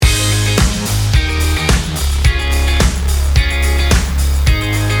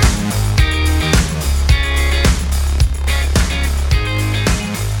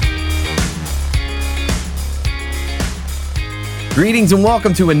Greetings and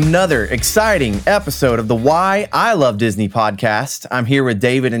welcome to another exciting episode of the Why I Love Disney podcast. I'm here with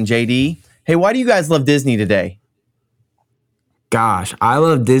David and JD. Hey, why do you guys love Disney today? Gosh, I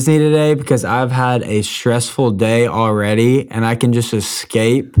love Disney today because I've had a stressful day already and I can just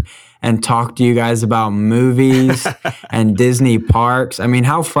escape and talk to you guys about movies and Disney parks. I mean,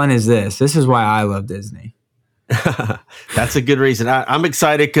 how fun is this? This is why I love Disney. That's a good reason. I'm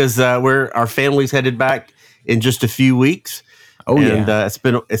excited because our family's headed back in just a few weeks. Oh, and yeah.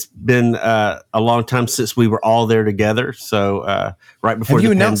 It's been a long time since we were all there together. So right before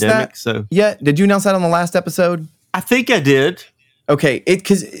the pandemic. So yeah, did you announce that on the last episode? I think I did. Okay,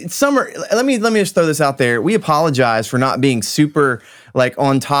 because it's summer. Let me just throw this out there. We apologize for not being super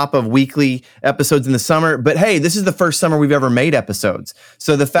on top of weekly episodes in the summer. But hey, this is the first summer we've ever made episodes.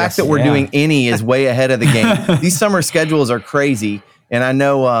 So the fact that we're doing any is way ahead of the game. These summer schedules are crazy. And I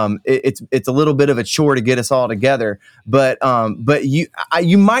know it's a little bit of a chore to get us all together, but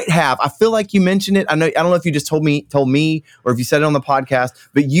you might have. I feel like you mentioned it. I don't know if you just told me, or if you said it on the podcast.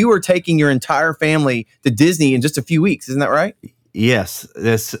 But you are taking your entire family to Disney in just a few weeks, isn't that right? Yes,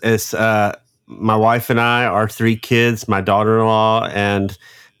 this is my wife and I, our three kids, my daughter-in-law, and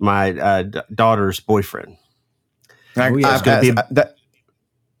my daughter's boyfriend. That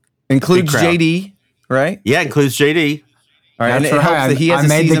includes JD, right? Yeah, includes JD. All right, and it helps that he has a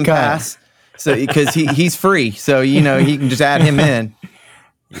season pass, so because he's free, so he can just add him in.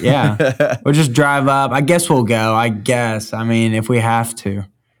 Yeah, we'll just drive up. I guess we'll go. I guess. I mean, if we have to.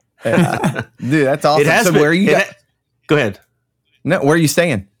 Dude, that's awesome. So where are you? Go ahead. No, where are you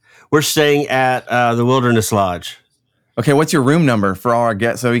staying? We're staying at the Wilderness Lodge. Okay, what's your room number for all our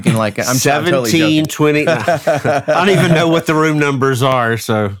guests so we can I'm 1720. I don't even know what the room numbers are.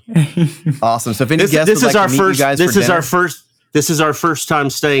 So awesome. So if any guests this would is like our to meet first. you guys This for is dinner, our first time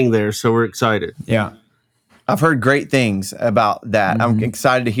staying there, so we're excited. Yeah, I've heard great things about that. Mm-hmm. I'm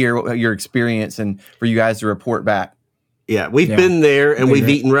excited to hear your experience and for you guys to report back. Yeah, we've been there and we've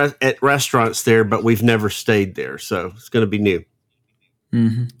eaten at restaurants there, but we've never stayed there, so it's going to be new.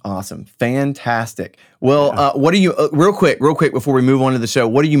 Mm-hmm. Awesome. Fantastic. Well, what are you, real quick, before we move on to the show,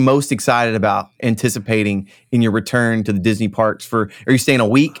 what are you most excited about anticipating in your return to the Disney parks are you staying a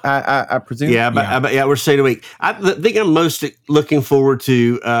week, I presume? Yeah, we're staying a week. I think I'm most looking forward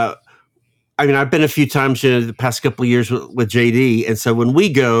to, I've been a few times in the past couple of years with JD, and so when we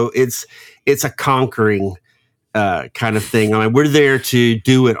go, it's a conquering kind of thing. I mean, we're there to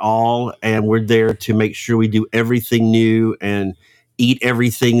do it all, and we're there to make sure we do everything new and eat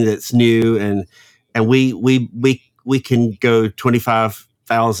everything that's new, and we can go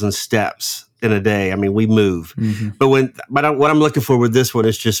 25,000 steps in a day. I mean, we move. Mm-hmm. But what I'm looking for with this one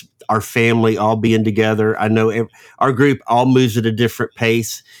is just our family all being together. I know our group all moves at a different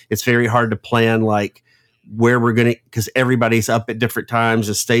pace. It's very hard to plan where we're going to, because everybody's up at different times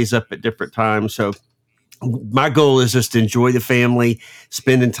and stays up at different times. So my goal is just to enjoy the family,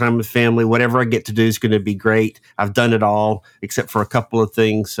 spending time with family. Whatever I get to do is going to be great. I've done it all except for a couple of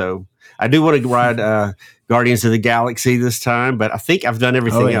things. So I do want to ride Guardians of the Galaxy this time, but I think I've done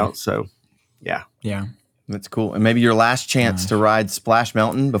everything else. So, yeah. Yeah. That's cool. And maybe your last chance to ride Splash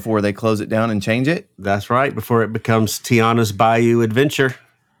Mountain before they close it down and change it. That's right. Before it becomes Tiana's Bayou Adventure.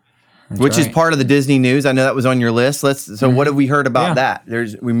 Which is part of the Disney news. I know that was on your list. What have we heard about that?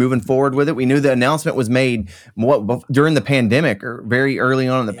 We moving forward with it. We knew the announcement was made during the pandemic or very early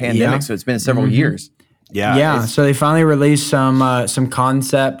on in the pandemic. So it's been several years. Yeah. So they finally released some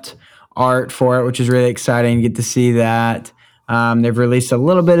concept art for it, which is really exciting. You get to see that. They've released a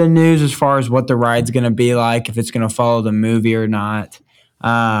little bit of news as far as what the ride's going to be like, if it's going to follow the movie or not.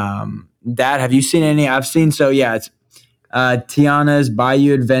 Dad, have you seen any? I've seen. So yeah, it's Tiana's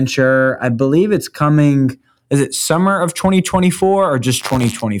Bayou Adventure. I believe it's coming. Is it summer of 2024 or just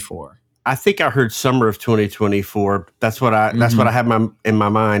 2024? I think I heard summer of 2024. That's what I have in my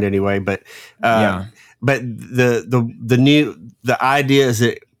mind anyway. But but the idea is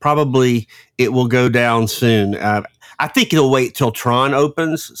that probably it will go down soon. I think it'll wait till Tron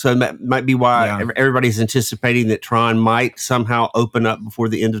opens. So that might be why everybody's anticipating that Tron might somehow open up before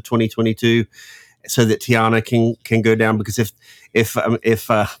the end of 2022. So that Tiana can go down, because if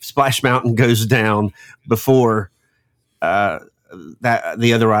Splash Mountain goes down before that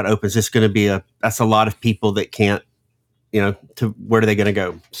the other ride opens, it's going to be that's a lot of people that can't, to where are they going to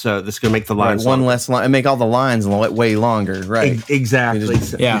go? So this is going to make the lines one less line and make all the lines way longer, right? Exactly.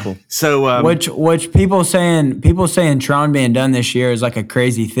 Yeah. So which people saying Tron being done this year is like a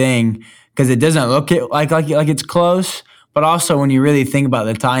crazy thing because it doesn't look like it's close, but also when you really think about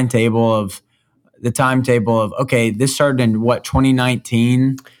the timetable of okay, this started in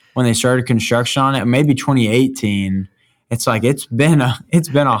 2019 when they started construction on it, maybe 2018, it's like it's been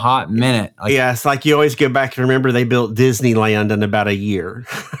a hot minute. Like, yeah, it's like you always go back and remember they built Disneyland in about a year.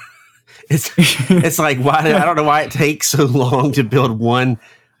 It's like I don't know why it takes so long to build one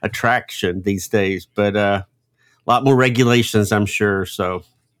attraction these days, but a lot more regulations, I'm sure. So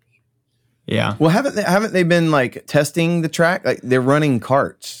yeah. Well, haven't they been like testing the track? Like they're running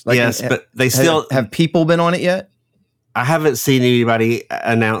carts. Like, yes, but they still have people been on it yet? I haven't seen anybody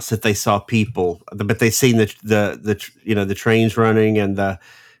announce that they saw people, but they've seen the trains running and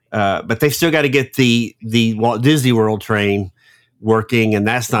but they've still got to get the Walt Disney World train working, and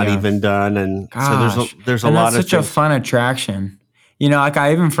that's not even done. And gosh. So there's a lot of such a fun attraction. Like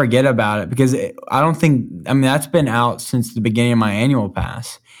I even forget about it because that's been out since the beginning of my annual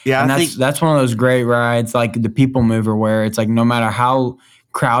pass. Yeah, and that's one of those great rides, like the People Mover, where it's like no matter how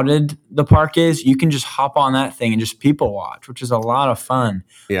crowded the park is, you can just hop on that thing and just people watch, which is a lot of fun.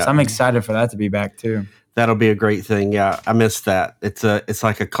 Yeah. So I'm excited for that to be back too. That'll be a great thing. Yeah, I missed that. It's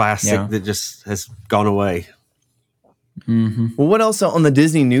like a classic that just has gone away. Mm-hmm. Well, what else on the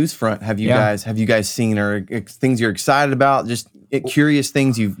Disney news front have you guys seen, or things you're excited about? Just curious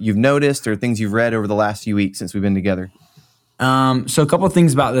things you've noticed or things you've read over the last few weeks since we've been together. So a couple of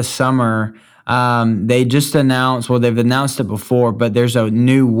things about this summer. They just announced, they've announced it before, but there's a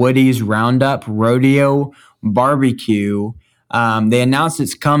new Woody's Roundup Rodeo Barbecue. They announced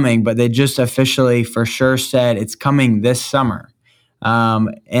it's coming, but they just officially for sure said it's coming this summer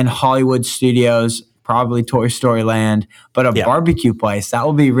in Hollywood Studios, probably Toy Story Land, but a barbecue place. That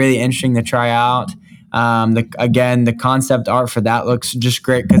will be really interesting to try out. The concept art for that looks just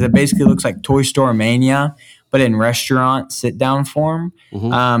great because it basically looks like Toy Story Mania, but in restaurant sit-down form.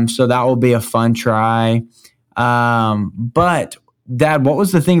 Mm-hmm. So that will be a fun try. But, Dad, what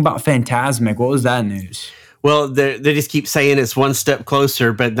was the thing about Fantasmic? What was that news? Well, they just keep saying it's one step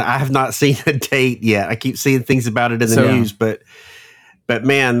closer, but I have not seen a date yet. I keep seeing things about it in the news, but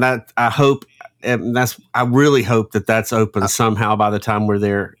man, that I really hope that that's open somehow by the time we're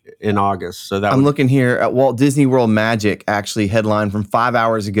there in August. So that looking here at Walt Disney World Magic, actually headline from 5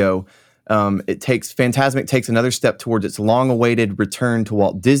 hours ago. Fantasmic takes another step towards its long-awaited return to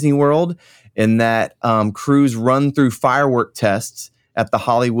Walt Disney World, in that crews run through firework tests at the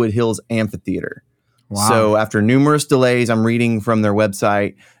Hollywood Hills Amphitheater. Wow. So after numerous delays, I'm reading from their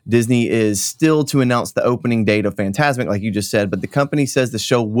website, Disney is still to announce the opening date of Fantasmic, like you just said, but the company says the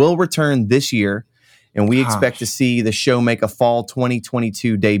show will return this year, and we expect to see the show make a fall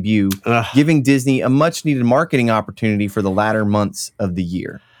 2022 debut, giving Disney a much-needed marketing opportunity for the latter months of the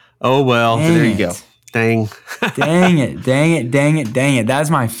year. Oh, well. Dang so there you go. Dang. Dang it. That's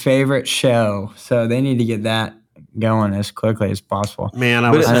my favorite show. So they need to get that going as quickly as possible. Man,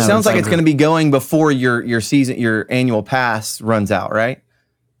 it sounds like it's going to be going before your season, your annual pass runs out, right?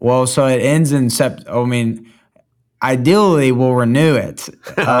 Well, so it ends in ideally we'll renew it,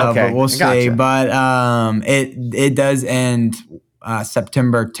 but we'll see. Gotcha. But it does end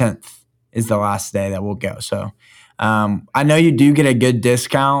September 10th is the last day that we'll go. So I know you do get a good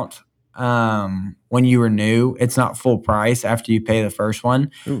discount when you renew. It's not full price after you pay the first one.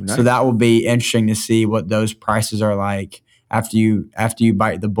 Ooh, nice. So that will be interesting to see what those prices are like after you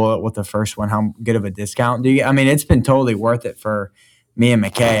bite the bullet with the first one. How good of a discount do you get? I mean, it's been totally worth it for me and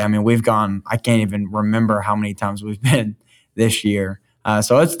McKay. I mean, we've gone, I can't even remember how many times we've been this year.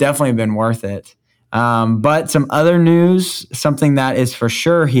 So it's definitely been worth it. But some other news, something that is for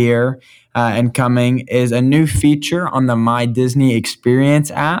sure here and coming is a new feature on the My Disney Experience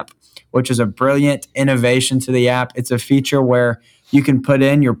app, which is a brilliant innovation to the app. It's a feature where you can put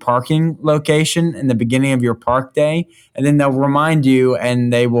in your parking location in the beginning of your park day, and then they'll remind you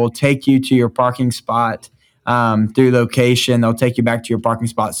and they will take you to your parking spot through location. They'll take you back to your parking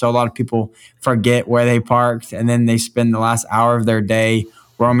spot. So a lot of people forget where they parked, and then they spend the last hour of their day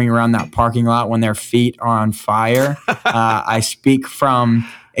roaming around that parking lot when their feet are on fire. I speak from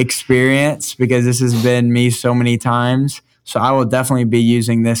experience because this has been me so many times. So I will definitely be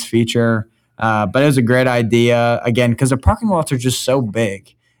using this feature. But it was a great idea, again, because the parking lots are just so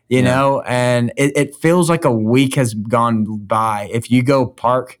big, you know, and it feels like a week has gone by. If you go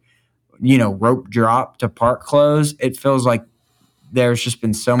park, rope drop to park close, it feels like there's just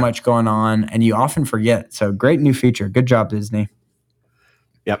been so much going on and you often forget. So great new feature. Good job, Disney.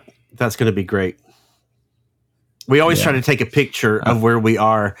 Yep, that's going to be great. We always try to take a picture of where we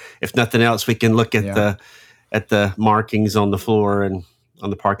are. If nothing else, we can look at the markings on the floor and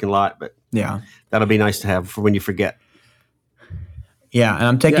on the parking lot. But that'll be nice to have for when you forget. Yeah, and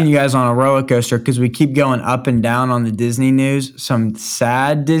I'm taking you guys on a roller coaster because we keep going up and down on the Disney news. Some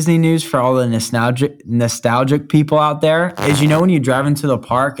sad Disney news for all the nostalgic people out there is, when you drive into the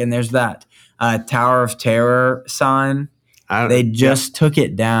park and there's that Tower of Terror sign, They just took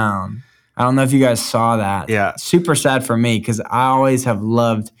it down. I don't know if you guys saw that. Yeah. Super sad for me because I always have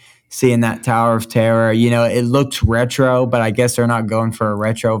loved seeing that Tower of Terror. You know, it looks retro, but I guess they're not going for a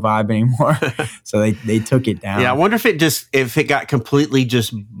retro vibe anymore. So they took it down. Yeah, I wonder if it got completely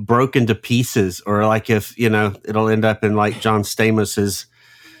just broken to pieces, or like if, it'll end up in like John Stamos's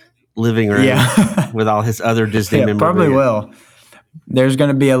living room with all his other Disney memorabilia. Probably will. There's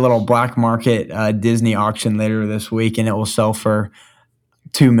going to be a little black market Disney auction later this week, and it will sell for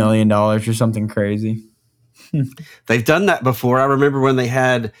 $2 million or something crazy. They've done that before. I remember when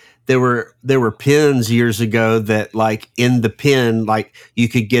there were pins years ago that, like, in the pin, like, you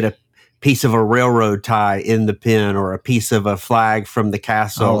could get a piece of a railroad tie in the pin, or a piece of a flag from the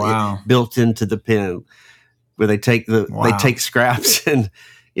castle built into the pin, where they take they take scraps and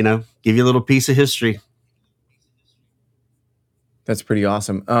give you a little piece of history. That's pretty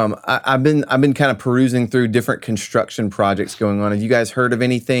awesome. I've been kind of perusing through different construction projects going on. Have you guys heard of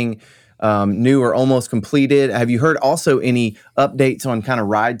anything new or almost completed? Have you heard also any updates on kind of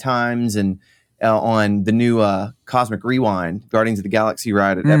ride times and on the new Cosmic Rewind, Guardians of the Galaxy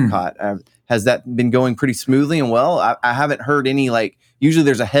ride at Epcot? Has that been going pretty smoothly and well? I haven't heard any, like, usually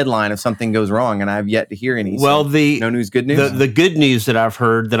there's a headline if something goes wrong, and I have yet to hear any. Well, no news, good news? The good news that I've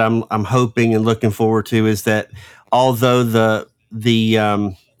heard that I'm hoping and looking forward to is that although the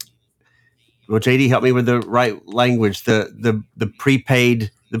well, JD, help me with the right language. The prepaid,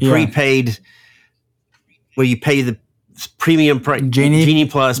 where you pay the premium price, Genie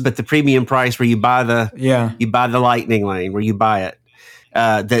Plus, but the premium price where you buy the Lightning Lane, where you buy it.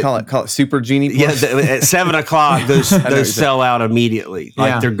 Call it Super Genie Plus. Yeah, at 7:00, those sell out immediately.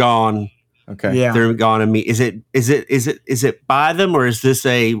 Like they're gone. Okay. Yeah, they're gone. Is it buy them, or is this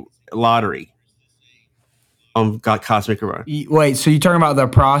a lottery? Cosmic Rewind. Wait, so you're talking about the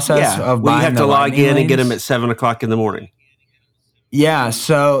process of buying? You have to log in and get them at 7:00 in the morning. Yeah,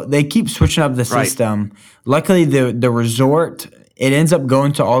 so they keep switching up the system. Luckily, the resort, it ends up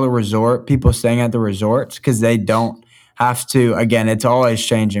going to all the resort people staying at the resorts, because they don't have to. Again, it's always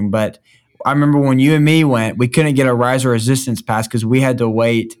changing. But I remember when you and me went, we couldn't get a Rise of Resistance pass because we had to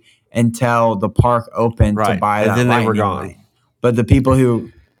wait until the park opened to buy that. And then they were gone. Lane. But the people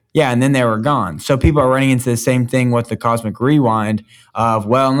who... Yeah, and then they were gone. So people are running into the same thing with the Cosmic Rewind of,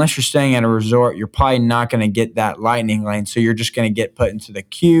 well, unless you're staying at a resort, you're probably not going to get that Lightning Lane. So you're just going to get put into the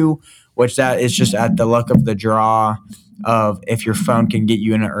queue, which that is just at the luck of the draw of if your phone can get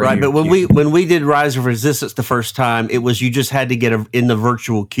you in an earlier Right, but queue. when we did Rise of Resistance the first time, it was you just had to get in the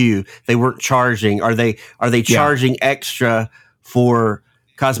virtual queue. They weren't charging. Are they charging extra for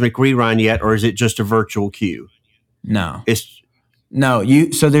Cosmic Rewind yet, or is it just a virtual queue? No.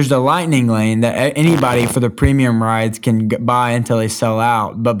 So there's the Lightning Lane that anybody for the premium rides can buy until they sell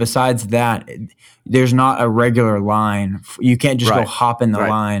out. But besides that, there's not a regular line. You can't just go hop in the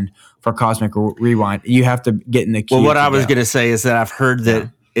line for Cosmic Rewind. You have to get in the queue. Well, what I was going to say is that I've heard that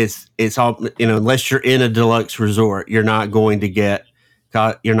it's all, unless you're in a deluxe resort, you're not going to get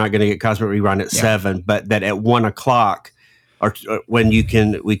Cosmic Rewind at 7, but that at 1:00. Or when you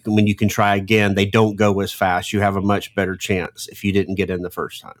can try again, they don't go as fast. You have a much better chance if you didn't get in the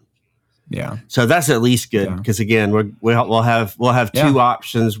first time. Yeah. So that's at least good, because again, we'll have two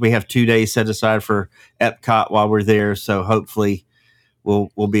options. We have 2 days set aside for Epcot while we're there, so hopefully we'll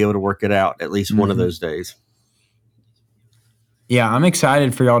be able to work it out at least one of those days. Yeah, I'm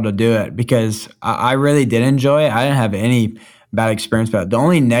excited for y'all to do it because I really did enjoy it. I didn't have any bad experience about it. The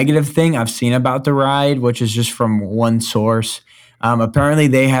only negative thing I've seen about the ride, which is just from one source, apparently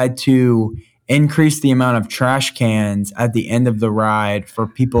they had to increase the amount of trash cans at the end of the ride for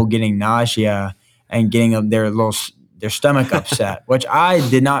people getting nausea and getting their stomach upset, which I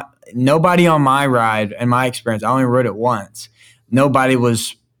did not. Nobody on my ride, in my experience, I only rode it once. Nobody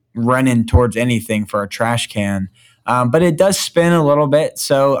was running towards anything for a trash can, but it does spin a little bit.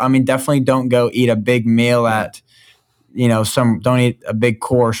 So I mean, definitely don't go eat a big meal at. Don't eat a big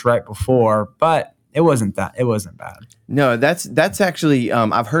course right before, but it wasn't bad. No, that's actually,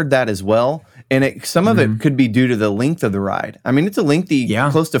 I've heard that as well. And some of it could be due to the length of the ride. I mean, it's a lengthy,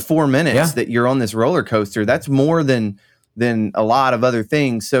 close to 4 minutes that you're on this roller coaster. That's more than a lot of other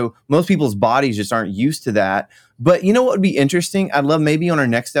things. So most people's bodies just aren't used to that. But you know what would be interesting? I'd love maybe on our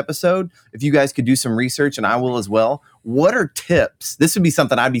next episode, if you guys could do some research, and I will as well. What are tips? This would be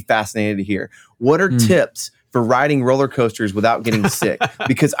something I'd be fascinated to hear. What are tips for riding roller coasters without getting sick?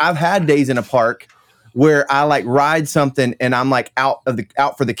 Because I've had days in a park where I like ride something and I'm like out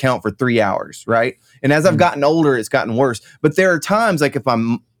for the count for 3 hours, right? And as I've gotten older, it's gotten worse. But there are times like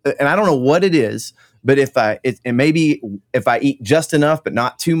and I don't know what it is, but maybe if I eat just enough but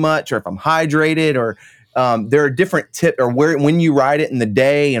not too much, or if I'm hydrated, or there are different tips or when you ride it in the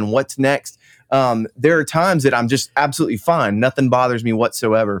day and what's next. There are times that I'm just absolutely fine. Nothing bothers me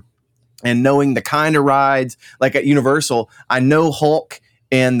whatsoever. And knowing the kind of rides, like at Universal, I know Hulk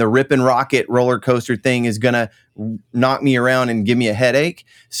and the Rip and Rocket roller coaster thing is going to knock me around and give me a headache.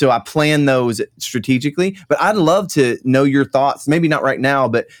 So I plan those strategically. But I'd love to know your thoughts, maybe not right now,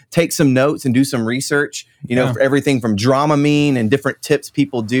 but take some notes and do some research, for everything from Dramamine and different tips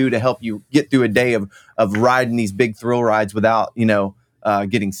people do to help you get through a day of riding these big thrill rides without,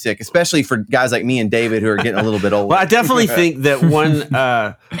 getting sick, especially for guys like me and David who are getting a little bit older. Well, I definitely think that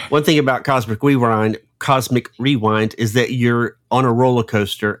one thing about Cosmic Rewind is that you're on a roller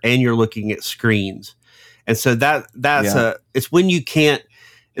coaster and you're looking at screens, and so it's when you can't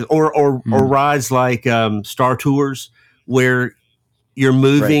or rides like Star Tours where you're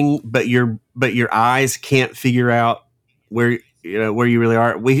moving, right, but your eyes can't figure out where you really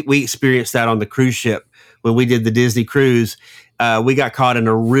are. We experienced that on the cruise ship when we did the Disney cruise. We got caught in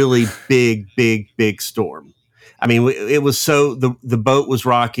a really big storm. I mean, it was the boat was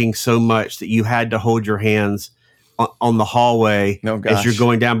rocking so much that you had to hold your hands on the hallway as you're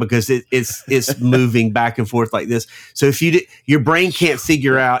going down because it's moving back and forth like this. So if your brain can't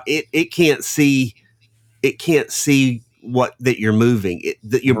figure out it can't see what that you're moving.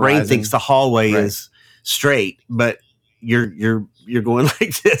 Your brain thinks the hallway is straight, but you're going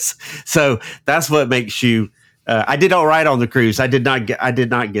like this. So that's what makes you. I did all right on the cruise. I did not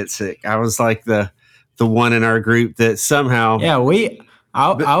get sick. I was like the one in our group that somehow. Yeah,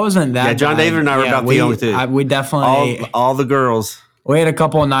 I wasn't that. Yeah, John David and I were about the only two. We definitely all the girls. We had a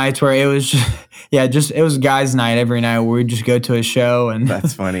couple of nights where it was it was guys' night every night where we'd just go to a show and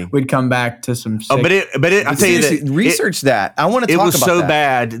that's funny. We'd come back to some sick. But I'll tell you that research that. I want to talk about that. It was so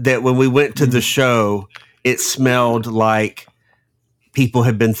bad that when we went to the show, it smelled like people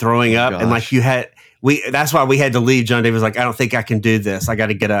had been throwing up and like you had. That's why we had to leave. John David was like, I don't think I can do this. I got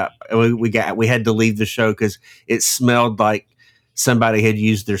to get up. And we had to leave the show because it smelled like somebody had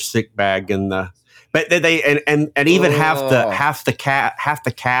used their sick bag but they and even half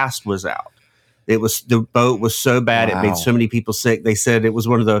the cast was out. The boat was so bad it made so many people sick. They said it was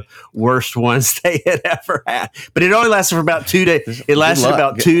one of the worst ones they had ever had. But it only lasted for about 2 days. It lasted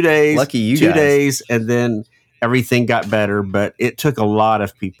about 2 days. Lucky you 2 guys. days, and then everything got better. But it took a lot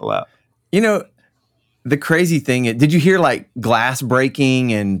of people out. The crazy thing, did you hear like glass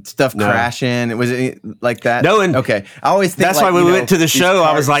breaking and stuff crashing? Was it like that? No, and okay. I always think that's why we went to the show.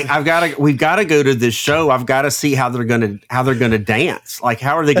 I was like, we've got to go to this show. I've got to see how they're gonna dance. Like,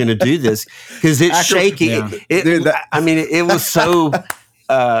 how are they gonna do this? Because it's shaky. Yeah. It was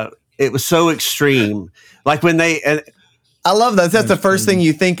so extreme. Like when they. I love that. That's the first thing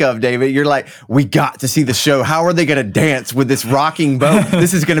you think of, David. You're like, we got to see the show. How are they going to dance with this rocking boat?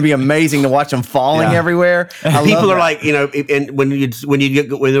 This is going to be amazing to watch them falling everywhere. People are like, and when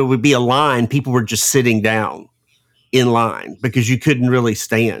there would be a line, people were just sitting down in line because you couldn't really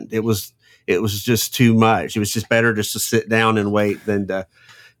stand. It was just too much. It was just better just to sit down and wait than to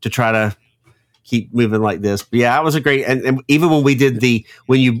try to keep moving like this. But yeah, it was a great. And even when we did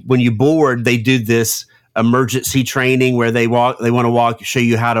when you board, they do this emergency training where they want to show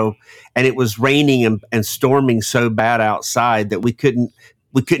you how to, and it was raining and storming so bad outside that we couldn't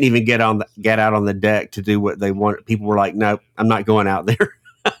even get out on the deck to do what they wanted. People were like, nope, I'm not going out there.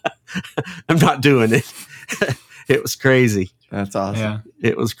 I'm not doing it. It was crazy. That's awesome. Yeah.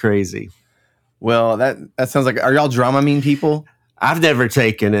 It was crazy. Well, that sounds like, are y'all Dramamine people? I've never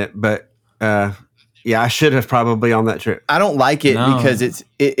taken it, but yeah, I should have probably on that trip. I don't like it because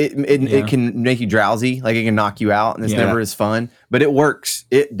it can make you drowsy, like it can knock you out, and it's never as fun. But it works.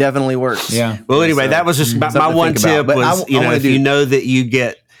 It definitely works. Yeah. Well, anyway, that was just my one tip. Was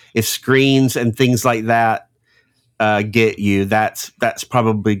if screens and things like that get you, that's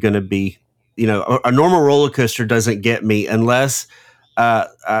probably going to be, a normal roller coaster doesn't get me unless,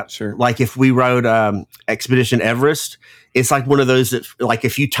 sure. Like if we rode Expedition Everest. It's like one of those that, like,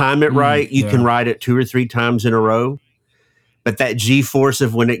 if you time it right, you can ride it 2 or 3 times in a row. But that G-force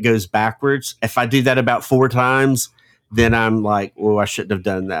of when it goes backwards, if I do that about 4 times, then I'm like, oh, I shouldn't have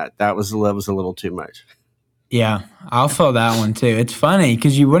done that. That was a little too much. Yeah, I'll feel that one too. It's funny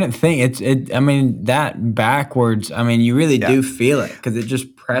because you wouldn't think that backwards. You really do feel it because it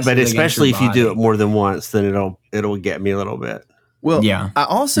just presses. But especially if you do it more than once, then it'll get me a little bit. Well, I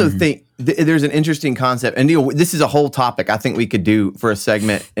also think there's an interesting concept, and this is a whole topic I think we could do for a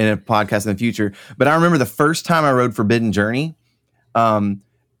segment in a podcast in the future. But I remember the first time I rode Forbidden Journey,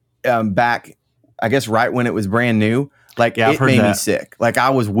 back, I guess, right when it was brand new. Like, it made me sick. Like, I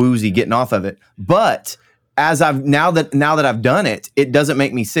was woozy getting off of it. But now that I've done it, it doesn't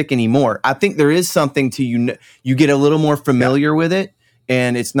make me sick anymore. I think there is something to you get a little more familiar with it,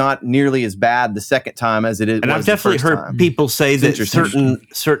 and it's not nearly as bad the second time as it is. And I've definitely heard people say that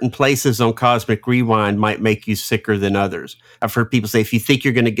certain places on Cosmic Rewind might make you sicker than others. I've heard people say if you think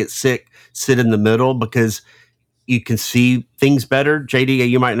you're going to get sick, sit in the middle because you can see things better. JD,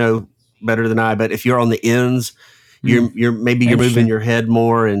 you might know better than I, but if you're on the ends, you're moving your head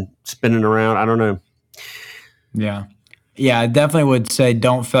more and spinning around. I don't know. Yeah, I definitely would say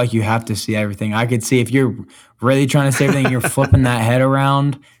don't feel like you have to see everything. I could see if you're really trying to see everything, you're flipping that head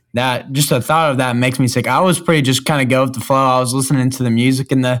around. That just the thought of that makes me sick. I was pretty just kind of go with the flow. I was listening to the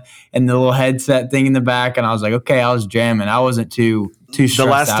music and the little headset thing in the back, and I was like, okay, I was jamming. I wasn't too stressed out.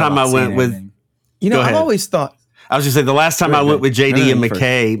 The last time I went with, I've always thought. I was just saying the last time I went with JD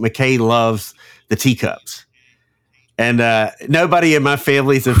and McKay loves the teacups. And nobody in my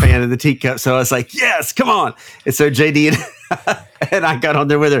family is a fan of the teacup. So I was like, yes, come on. And so JD and I got on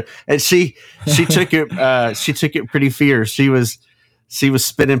there with her. And she took it pretty fierce. She was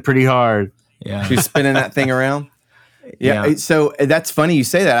spinning pretty hard. Yeah. She was spinning that thing around. Yeah. So that's funny you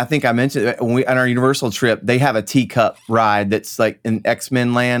say that. I think I mentioned that when on our Universal trip, they have a teacup ride that's like in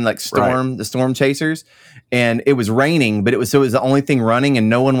X-Men land, like the Storm Chasers. And it was raining, but it was the only thing running and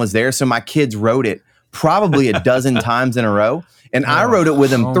no one was there. So my kids rode it probably a dozen times in a row. And I rode it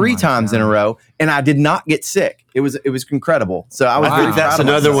with them 3 times in a row, and I did not get sick. It was incredible. So I was I think that's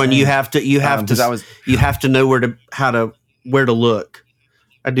another one you have to know where to look.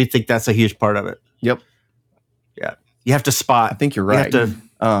 I do think that's a huge part of it. Yep. Yeah. You have to spot. I think you're right.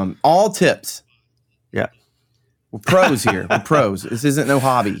 All tips. Yeah. We're pros here. We're pros. This isn't no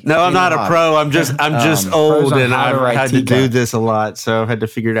hobby. No, I'm not a pro. I'm just old, and I've had to do this a lot, so I had to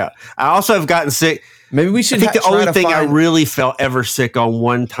figure it out. I also have gotten sick. Maybe we should. I think the only thing I really felt ever sick on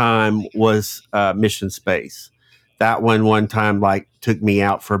one time was Mission Space. That one time took me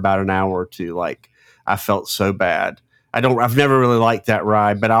out for about an hour or two. Like I felt so bad. I've never really liked that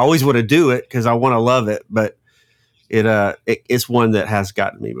ride, but I always want to do it because I want to love it. But it's one that has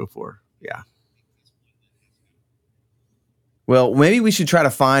gotten me before. Yeah. Well, maybe we should try to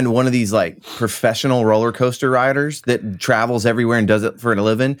find one of these professional roller coaster riders that travels everywhere and does it for a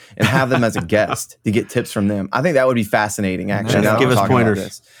living and have them as a guest to get tips from them. I think that would be fascinating, actually. Give us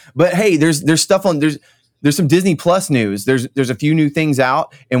pointers. But hey, there's stuff there's some Disney Plus news. There's a few new things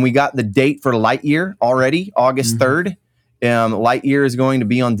out, and we got the date for Lightyear already, August 3rd. Lightyear is going to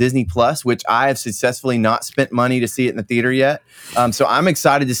be on Disney Plus, which I have successfully not spent money to see it in the theater yet. So I'm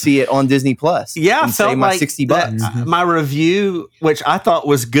excited to see it on Disney Plus. Yeah, I felt my $60. My review, which I thought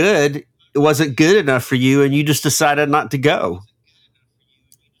was good, it wasn't good enough for you, and you just decided not to go.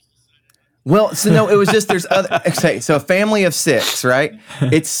 Well, so no, it was just there's other. Okay, so a family of 6, right?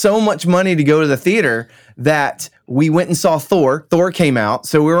 It's so much money to go to the theater that we went and saw Thor. Thor came out,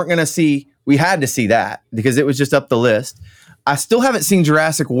 so we weren't going to see. We had to see that because it was just up the list. I still haven't seen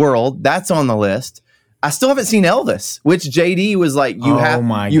Jurassic World. That's on the list. I still haven't seen Elvis, which JD was like, you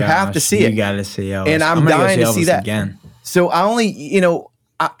have to see it. You got to see Elvis. And I'm dying to see that again. So I only,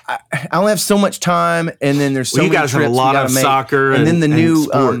 I only have so much time, and then there's so many trips. You guys have a lot of soccer and then the new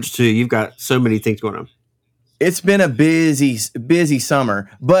sports too. You've got so many things going on. It's been a busy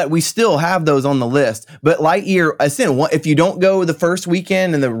summer, but we still have those on the list. But Lightyear, I said, if you don't go the first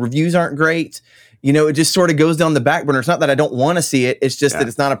weekend and the reviews aren't great, it just sort of goes down the back burner. It's not that I don't want to see it. It's just that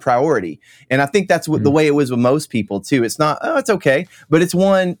it's not a priority. And I think that's the way it was with most people too. It's not, it's okay. But it's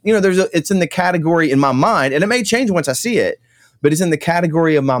one, it's in the category in my mind, and it may change once I see it, but it's in the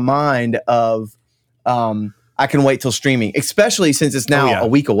category of my mind of I can wait till streaming, especially since it's now a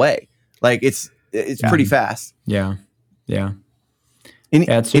week away. It's pretty fast. Yeah.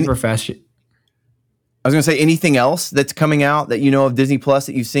 It's super fast. I was going to say, anything else that's coming out that of Disney Plus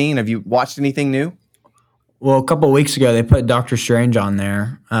that you've seen? Have you watched anything new? Well, a couple of weeks ago, they put Doctor Strange on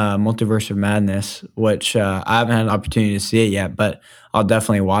there, Multiverse of Madness, which I haven't had an opportunity to see it yet, but I'll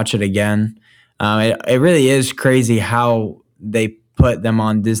definitely watch it again. It really is crazy how they put them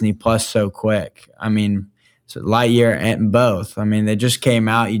on Disney Plus so quick. I mean, so Lightyear and both. I mean, they just came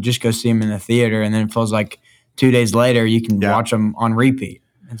out. You just go see them in the theater, and then it feels like 2 days later you can watch them on repeat.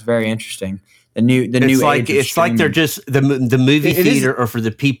 It's very interesting. It's like they're just the movie theater, or for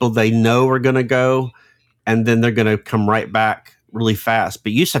the people they know are going to go, and then they're going to come right back really fast.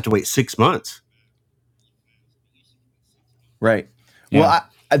 But you just have to wait 6 months. Right. Yeah. Well,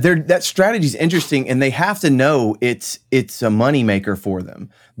 that strategy is interesting, and they have to know it's a moneymaker for them,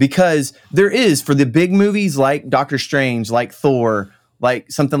 because there is, for the big movies like Doctor Strange, like Thor,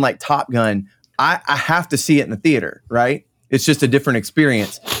 like something like Top Gun, I have to see it in the theater, right? It's just a different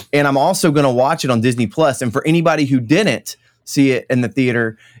experience. And I'm also going to watch it on Disney Plus. And for anybody who didn't see it in the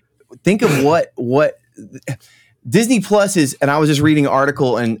theater, think of what Disney Plus is. And I was just reading an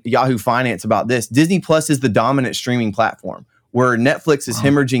article in Yahoo Finance about this. Disney Plus is the dominant streaming platform. Where Netflix is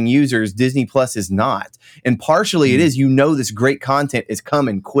hemorrhaging users, Disney Plus is not. And partially it is, this great content is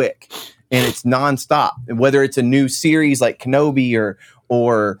coming quick and it's nonstop. And whether it's a new series like Kenobi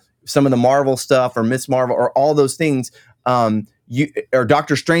or some of the Marvel stuff or Miss Marvel or all those things, or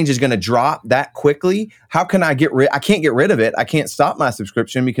Doctor Strange is going to drop that quickly. How can I I can't get rid of it. I can't stop my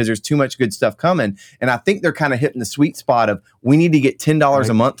subscription because there's too much good stuff coming. And I think they're kind of hitting the sweet spot of we need to get $10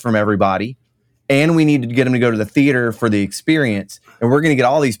 a month from everybody. And we need to get them to go to the theater for the experience. And we're going to get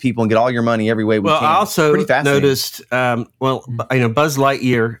all these people and get all your money every way we can. I also noticed, Buzz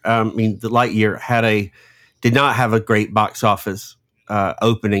Lightyear, the Lightyear did not have a great box office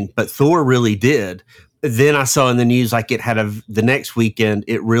opening, but Thor really did. Then I saw in the news, like it had the next weekend,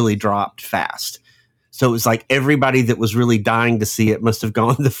 it really dropped fast. So it was like everybody that was really dying to see it must have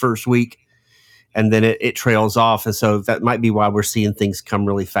gone the first week. And then it trails off. And so that might be why we're seeing things come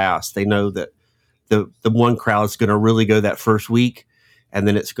really fast. They know that the one crowd is going to really go that first week, and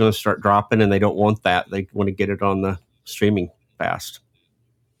then it's going to start dropping, and they don't want that. They want to get it on the streaming fast.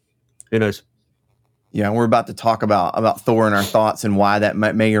 Who knows? Yeah, we're about to talk about Thor and our thoughts and why that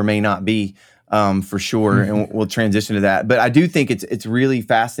may or may not be for sure, and we'll transition to that. But I do think it's really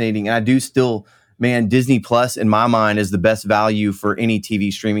fascinating, and I do still, Disney Plus in my mind is the best value for any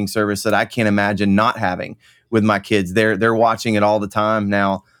TV streaming service that I can't imagine not having with my kids. They're watching it all the time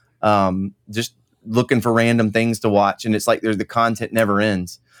now, just looking for random things to watch, and it's like the content never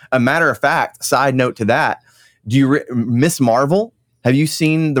ends. A matter of fact, side note to that, do you Miss Marvel? Have you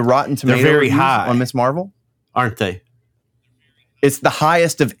seen the Rotten Tomatoes? They're very high on Miss Marvel, aren't they? It's the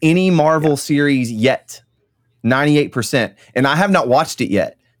highest of any Marvel series yet, 98%. And I have not watched it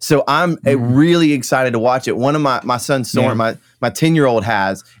yet, so I'm really excited to watch it. One of my son Soren, my 10-year-old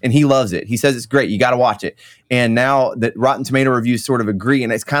has, and he loves it. He says it's great. You got to watch it. And now that Rotten Tomato reviews sort of agree,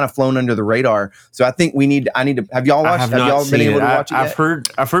 and it's kind of flown under the radar. So I think I need to. Have y'all watched? Have y'all been able to watch it?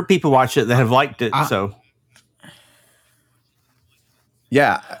 I've heard people watch it that have liked it.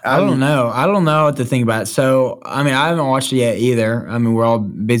 Yeah, I don't know. I don't know what to think about it. So, I haven't watched it yet either. We're all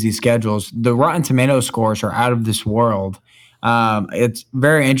busy schedules. The Rotten Tomato scores are out of this world. It's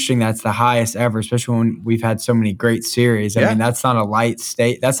very interesting. That's the highest ever, especially when we've had so many great series. That's not a light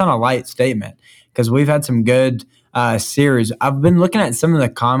statement because we've had some good series. I've been looking at some of the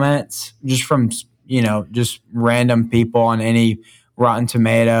comments just from, just random people on any Rotten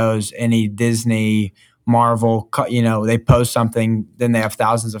Tomatoes, any Disney, Marvel, they post something, then they have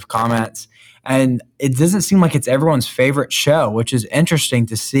thousands of comments. And it doesn't seem like it's everyone's favorite show, which is interesting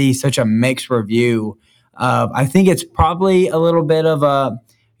to see such a mixed review. I think it's probably a little bit of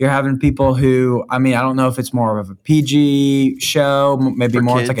you're having people who, I don't know if it's more of a PG show, maybe for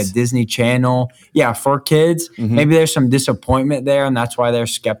more kids. It's like a Disney Channel. Yeah, for kids. Mm-hmm. Maybe there's some disappointment there, and that's why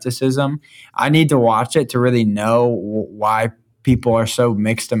there's skepticism. I need to watch it to really know why people are so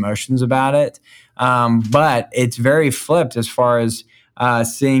mixed emotions about it. But it's very flipped as far as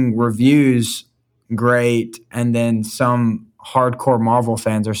seeing reviews great, and then some hardcore Marvel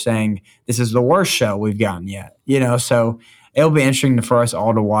fans are saying this is the worst show we've gotten yet. So it'll be interesting for us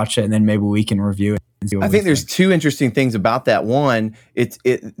all to watch it, and then maybe we can review it. I think there's two interesting things about that. One,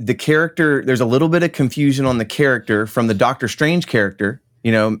 the character. There's a little bit of confusion on the character from the Doctor Strange character.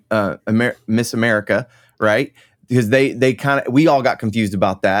 Miss America, right? Because we all got confused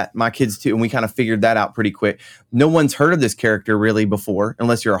about that. My kids too, and we kind of figured that out pretty quick. No one's heard of this character really before,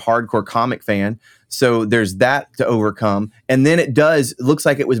 unless you're a hardcore comic fan. So there's that to overcome. And then it looks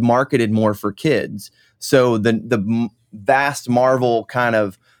like it was marketed more for kids. So the vast Marvel kind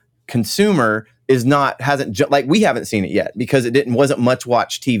of consumer we haven't seen it yet because wasn't much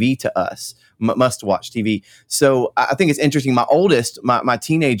watch TV to us, must watch TV. So I think it's interesting. My oldest, my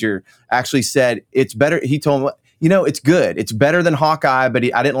teenager actually said it's better. He told me, it's good. It's better than Hawkeye, but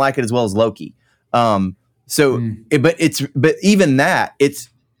I didn't like it as well as Loki. But even that, it's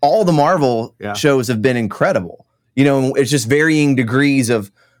all the Marvel shows have been incredible. It's just varying degrees of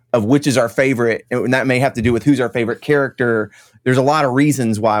which is our favorite, and that may have to do with who's our favorite character. There's a lot of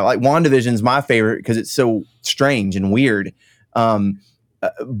reasons why. Like WandaVision's my favorite because it's so strange and weird.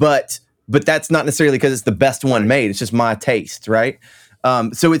 But that's not necessarily because it's the best one made. It's just my taste, right?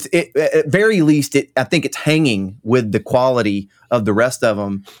 So it's at very least, I think it's hanging with the quality of the rest of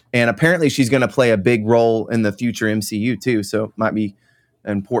them. And apparently she's going to play a big role in the future MCU too. So it might be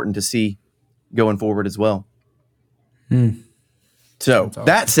important to see going forward as well. So awesome.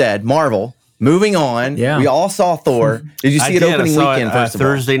 That said, Marvel, Moving on. Yeah. We all saw Thor. Did you see it opening weekend? First of all,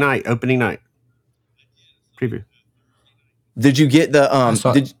 Thursday night, opening night preview. Did you get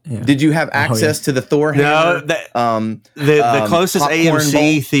the Did you have access to the Thor hammer? No, the closest AMC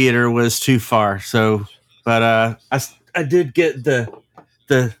bowl? theater was too far. So, but I did get the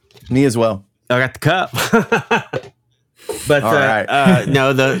Me as well. I got the cup. But All right.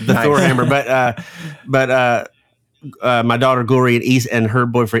 no, the Nice. Thor hammer. But my daughter Glory and her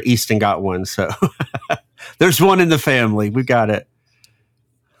boyfriend Easton got one. So there's one in the family. We got it.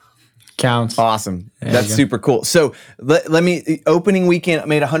 Counts. Awesome. There That's you go. super cool. So let me, opening weekend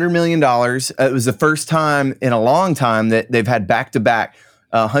made $100 million. It was the first time in a long time that they've had back-to-back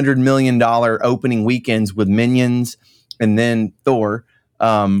 $100 million opening weekends with Minions and then Thor.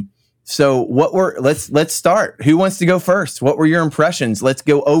 So let's start. Who wants to go first? What were your impressions? Let's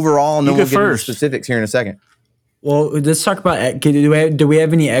go overall and then we'll get into specifics here in a second. Well, let's talk about, do we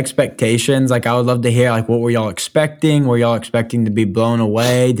have any expectations? Like, I would love to hear, like, what were y'all expecting? Were y'all expecting to be blown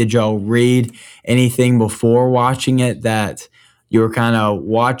away? Did y'all read anything before watching it that you were kind of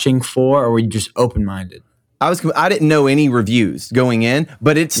watching for, or were you just open-minded? I didn't know any reviews going in,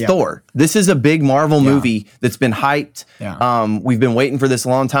 but it's Thor. This is a big Marvel movie that's been hyped. Yeah. We've been waiting for this a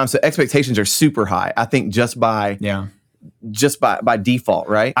long time, so expectations are super high. I think just by default,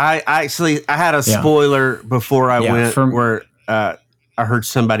 right? I had a spoiler before I went where I heard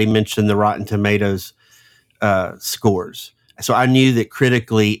somebody mention the Rotten Tomatoes scores. So I knew that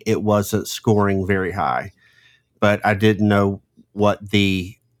critically it wasn't scoring very high, but I didn't know what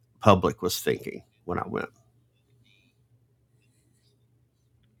the public was thinking when I went.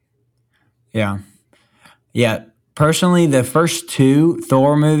 Yeah. Yeah. Personally, the first two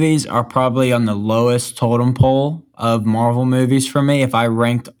Thor movies are probably on the lowest totem pole of Marvel movies for me. If I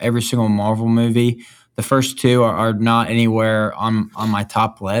ranked every single Marvel movie, the first two are not anywhere on my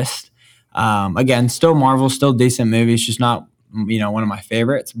top list. Again, still Marvel, still decent movies, just not, one of my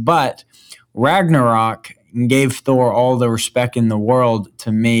favorites. But Ragnarok gave Thor all the respect in the world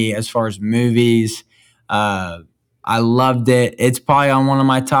to me as far as movies. I loved it. It's probably on one of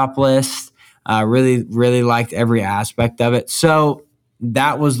my top lists. Really, really liked every aspect of it. So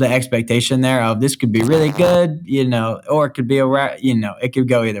that was the expectation there of this could be really good, or it could be it could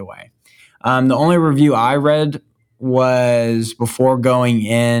go either way. The only review I read was before going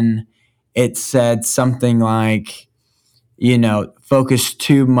in, it said something like, focus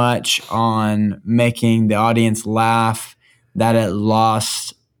too much on making the audience laugh, that it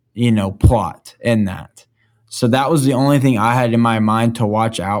lost, plot in that. So that was the only thing I had in my mind to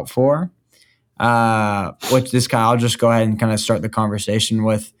watch out for. I'll just go ahead and kind of start the conversation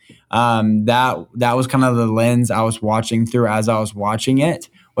with. That was kind of the lens I was watching through as I was watching it,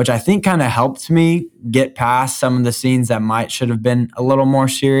 which I think kind of helped me get past some of the scenes that should have been a little more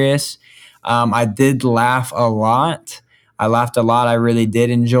serious. I did laugh a lot. I laughed a lot. I really did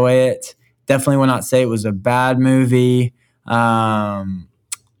enjoy it. Definitely will not say it was a bad movie. Let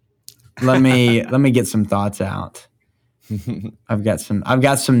me get some thoughts out. I've got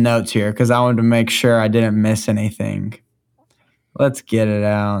some notes here because I wanted to make sure I didn't miss anything. Let's get it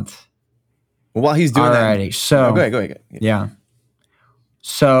out. Well, while he's doing that, so go ahead. Yeah.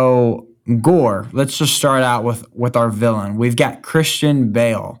 So Gore. Let's just start out with our villain. We've got Christian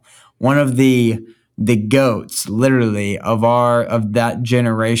Bale, one of the goats, literally of that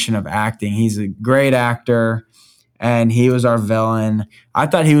generation of acting. He's a great actor, and he was our villain. I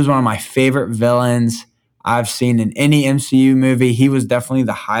thought he was one of my favorite villains I've seen in any MCU movie. He was definitely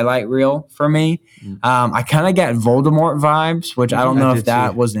the highlight reel for me. I kind of got Voldemort vibes, which I don't know if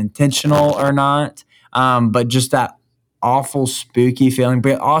that was intentional or not, but just that awful, spooky feeling.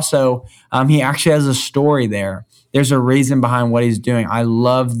 But also, he actually has a story there. There's a reason behind what he's doing. I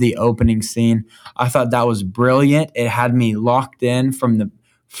love the opening scene. I thought that was brilliant. It had me locked in from the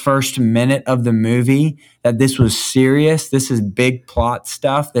first minute of the movie that this was serious. This is big plot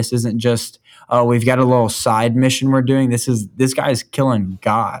stuff. This isn't just, we've got a little side mission we're doing. This guy's killing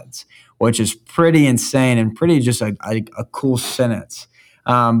gods, which is pretty insane and pretty just a cool sentence.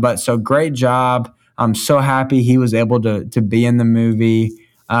 But so great job. I'm so happy he was able to be in the movie.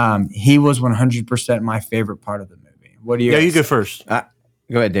 He was 100% my favorite part of the movie. What do you? Yeah, you go first. Go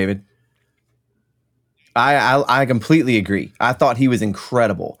ahead, David. I completely agree. I thought he was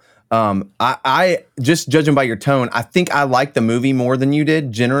incredible. I just judging by your tone, I think I liked the movie more than you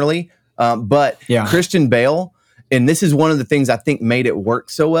did generally. But Christian Bale, and this is one of the things I think made it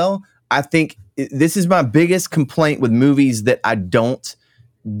work so well. I think this is my biggest complaint with movies that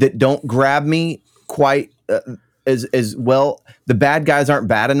don't grab me quite as well. The bad guys aren't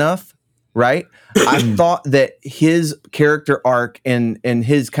bad enough. right? I thought that his character arc and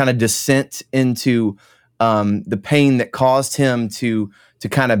his kind of descent into the pain that caused him to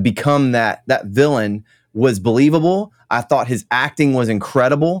kind of become that villain was believable. I thought his acting was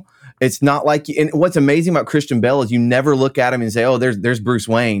incredible. It's not like, and what's amazing about Christian Bale is you never look at him and say, oh, there's Bruce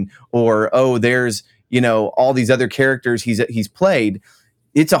Wayne, or oh, there's, you know, all these other characters he's played.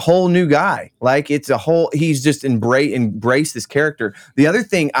 It's a whole new guy. Like he's just embraced this character. The other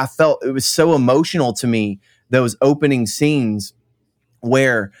thing I felt, it was so emotional to me, those opening scenes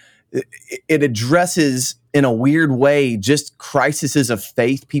where it addresses in a weird way just crises of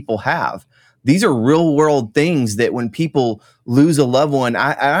faith people have. These are real world things that when people lose a loved one,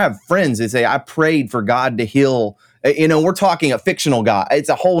 I have friends that say, I prayed for God to heal. You know, we're talking a fictional God. It's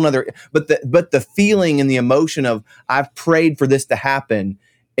a whole nother, but the feeling and the emotion of I've prayed for this to happen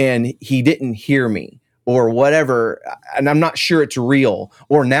and he didn't hear me or whatever. And I'm not sure it's real,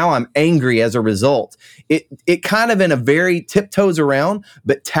 or now I'm angry as a result. It kind of in a very tiptoes around,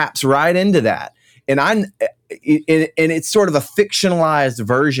 but taps right into that. And it's sort of a fictionalized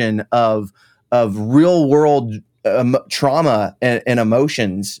version of real world trauma and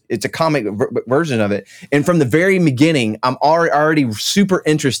emotions. It's a comic version of it. And from the very beginning, I'm already super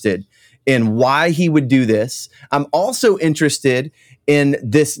interested in why he would do this. I'm also interested in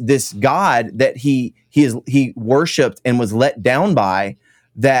this God that he worshipped and was let down by,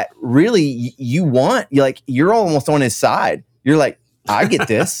 that really you're almost on his side. You're like, I get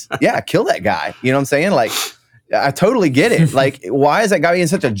this. Yeah, kill that guy. You know what I'm saying? Like, I totally get it. Like, why is that guy being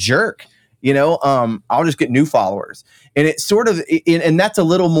such a jerk? You know, I'll just get new followers. And it's sort of, and that's a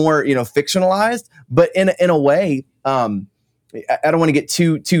little more, you know, fictionalized, but in a way, I don't want to get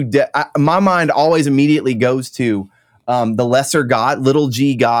too my mind always immediately goes to the lesser god, little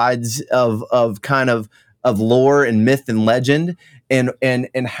g gods of kind of lore and myth and legend,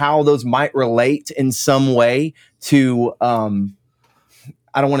 and how those might relate in some way to,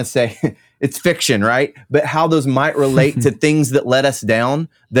 I don't want to say it's fiction, right? But how those might relate to things that let us down,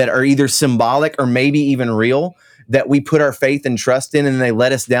 that are either symbolic or maybe even real, that we put our faith and trust in, and they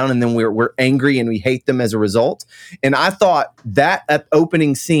let us down, and then we're angry and we hate them as a result. And I thought that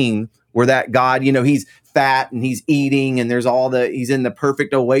opening scene where that God, you know, he's fat and he's eating, and he's in the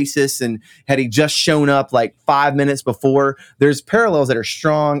perfect oasis, and had he just shown up like 5 minutes before, there's parallels that are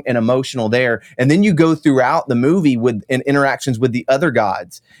strong and emotional there. And then you go throughout the movie in interactions with the other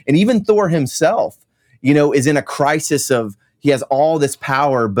gods, and even Thor himself, you know, is in a crisis of, he has all this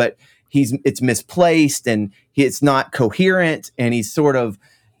power, but it's misplaced, and it's not coherent, and he's sort of,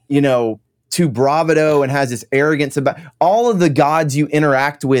 you know, too bravado and has this arrogance about all of the gods you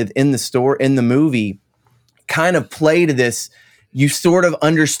interact with in the movie. Kind of play to this, you sort of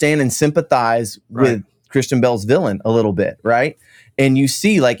understand and sympathize with Christian Bale's villain a little bit, right? And you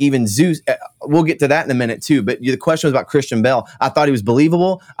see, like, even Zeus, we'll get to that in a minute too, but the question was about Christian Bale. I thought he was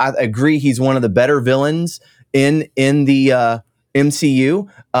believable. I agree he's one of the better villains in the MCU.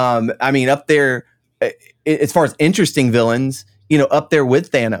 I mean, up there, as far as interesting villains, you know, up there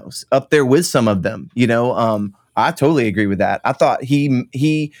with Thanos, up there with some of them, you know, I totally agree with that. I thought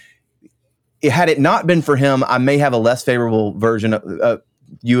had it not been for him, I may have a less favorable version of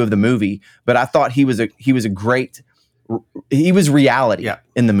view of the movie, but I thought he was reality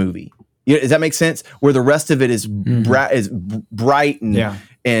in the movie. You know, does that make sense? Where the rest of it is bright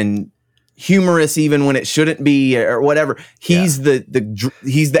and humorous, even when it shouldn't be, or whatever. He's the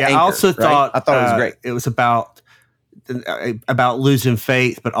anchor. I also thought it was great. It was about losing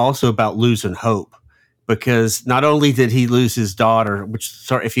faith, but also about losing hope. Because not only did he lose his daughter, which,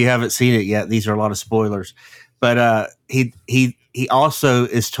 sorry if you haven't seen it yet, these are a lot of spoilers, but he also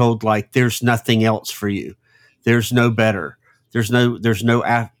is told, like, there's nothing else for you. There's no better. There's no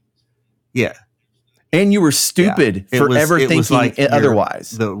And you were stupid for ever thinking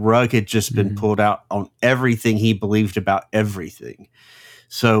otherwise. The rug had just been pulled out on everything he believed about everything.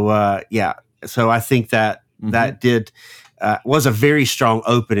 So so I think that did. Was a very strong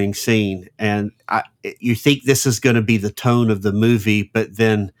opening scene, and you think this is going to be the tone of the movie, but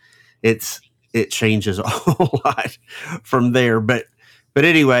then it changes a whole lot from there. But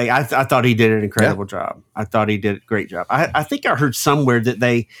anyway, I thought he did an incredible job. I thought he did a great job. I think I heard somewhere that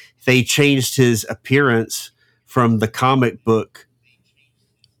they changed his appearance from the comic book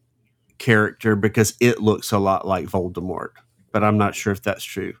character because it looks a lot like Voldemort, but I'm not sure if that's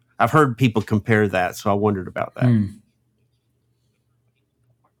true. I've heard people compare that, so I wondered about that.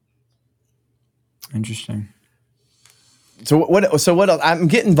 Interesting. So what else? I'm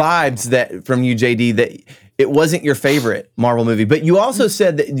getting vibes that from you, JD, that it wasn't your favorite Marvel movie, but you also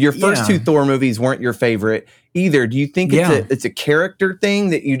said that your first two Thor movies weren't your favorite either. Do you think it's a character thing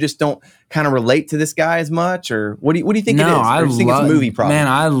that you just don't kind of relate to this guy as much, or what do you think it is? Or do you think it's a movie problem? Man,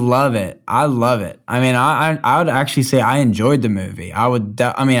 I love it. I love it. I mean, I would actually say I enjoyed the movie. I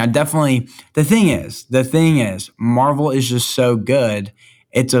definitely. The thing is, Marvel is just so good.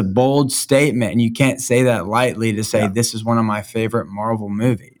 It's a bold statement, and you can't say that lightly to say this is one of my favorite Marvel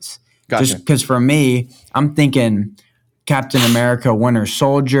movies. Gotcha. Just because for me, I'm thinking Captain America, Winter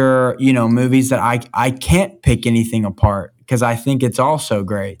Soldier, movies that I can't pick anything apart because I think it's all so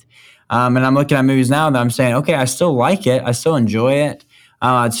great. And I'm looking at movies now that I'm saying, okay, I still like it. I still enjoy it.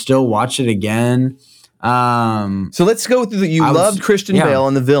 I'd still watch it again. So let's go through loved Christian Bale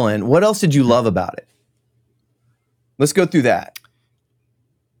and the villain. What else did you love about it? Let's go through that.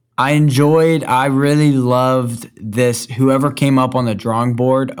 I really loved this, whoever came up on the drawing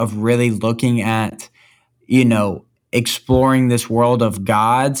board of really looking at, exploring this world of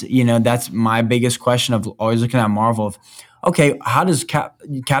gods. That's my biggest question of always looking at Marvel of, okay, how does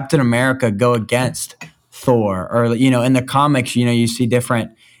Captain America go against Thor? Or, in the comics, you see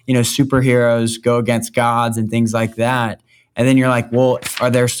different, superheroes go against gods and things like that. And then you're like, well, are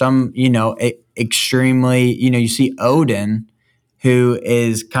there some, extremely, you see Odin, who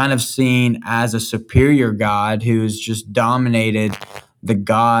is kind of seen as a superior god who's just dominated the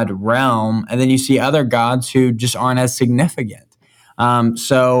god realm. And then you see other gods who just aren't as significant.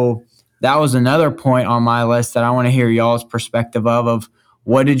 So that was another point on my list that I want to hear y'all's perspective of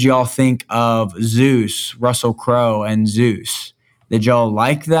what did y'all think of Zeus, Russell Crowe and Zeus? Did y'all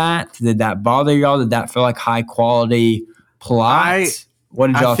like that? Did that bother y'all? Did that feel like high quality plot? What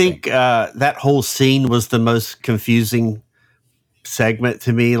did y'all think? I think that whole scene was the most confusing segment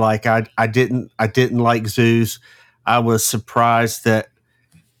to me. Like I didn't like Zeus. I was surprised that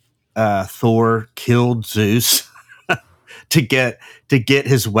Thor killed Zeus to get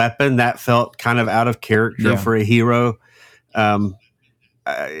his weapon. That felt kind of out of character for a hero.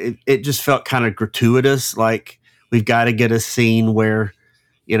 It just felt kind of gratuitous. Like we've got to get a scene where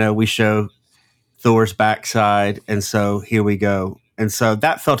we show Thor's backside, and so here we go. And so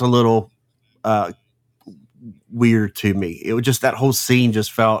that felt a little weird to me. It was just that whole scene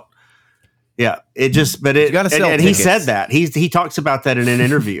just felt, it just, but it, and he said that he talks about that in an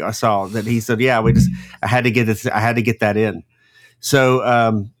interview. I saw that he said, I had to get that in.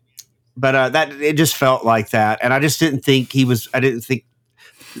 So, but that, it just felt like that. And I just didn't think I didn't think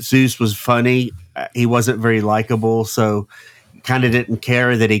Zeus was funny. He wasn't very likable. So kind of didn't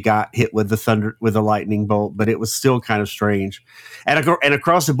care that he got hit with the lightning bolt, but it was still kind of strange. And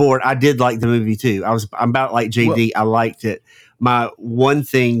across the board, I did like the movie too. I'm about like JD. I liked it. My one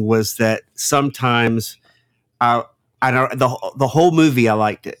thing was that sometimes I know the whole movie, I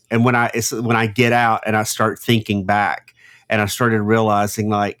liked it. And when I get out and I start thinking back and I started realizing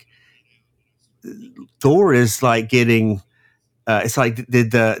like Thor is like getting, it's like,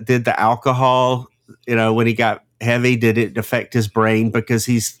 did the alcohol, when he got heavy, did it affect his brain? Because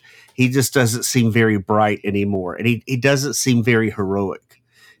he just doesn't seem very bright anymore. And he doesn't seem very heroic.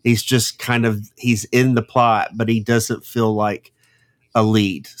 He's just he's in the plot, but he doesn't feel like a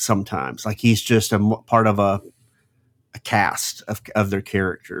lead sometimes. Like he's just a part of a cast of their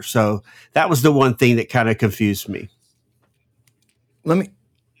character. So that was the one thing that kind of confused me. Let me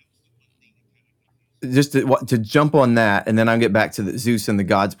just to jump on that, and then I'll get back to the Zeus and the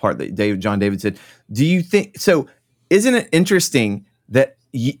gods part that John David said. Do you think so? Isn't it interesting that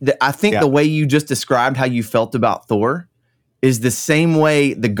I think the way you just described how you felt about Thor is the same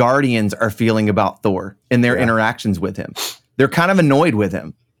way the Guardians are feeling about Thor in their interactions with him. They're kind of annoyed with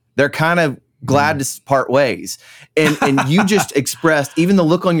him. They're kind of glad to part ways. And you just expressed, even the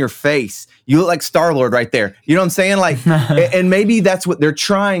look on your face, you look like Star-Lord right there. You know what I'm saying? Like, and maybe that's what they're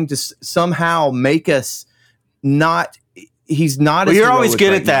trying to somehow make us not. He's not. Well, you're always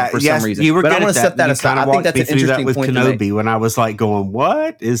good at that for some reason. You were but good I want to set that aside. I think that's an interesting with point Kenobi when I was like going,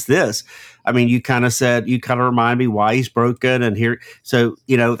 "What is this?" I mean, you kind of remind me why he's broken, and here. So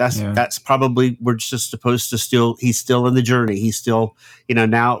that's probably we're just supposed to he's still in the journey. He's still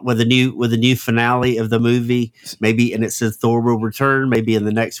now with the new finale of the movie, maybe, and it says Thor will return. Maybe in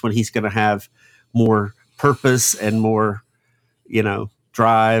the next one he's going to have more purpose and more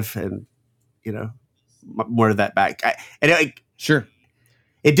drive and more of that back. Sure.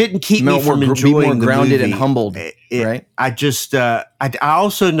 It didn't keep me from enjoying the grounded movie. And humbled, right? I just, I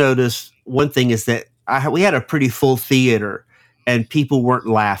also noticed one thing is that we had a pretty full theater and people weren't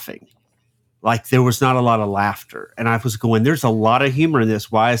laughing. Like there was not a lot of laughter. And I was going, there's a lot of humor in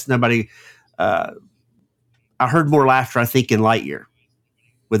this. Why is nobody, I heard more laughter, I think, in Lightyear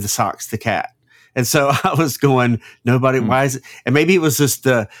with the Socks, the cat. And so I was going, nobody, why is it? And maybe it was just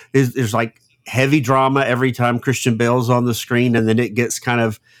there's like heavy drama every time Christian Bale's on the screen, and then it gets kind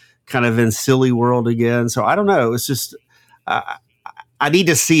of in silly world again. So I don't know. It's just I need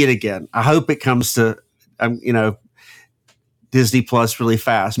to see it again. I hope it comes to Disney Plus really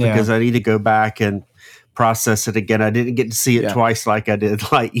fast, because I need to go back and process it again. I didn't get to see it twice like I did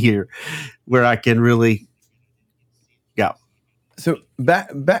Lightyear, where I can really, So back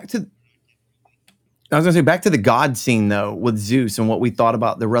to the God scene though with Zeus and what we thought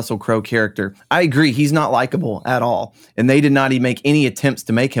about the Russell Crowe character. I agree, he's not likable at all, and they did not even make any attempts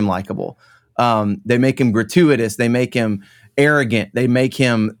to make him likable. They make him gratuitous. They make him arrogant. They make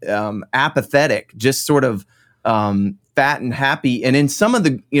him apathetic, just sort of fat and happy. And in some of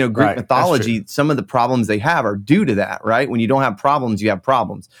the Greek mythology, some of the problems they have are due to that, right? When you don't have problems, you have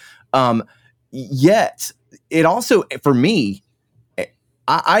problems. Yet it also, for me,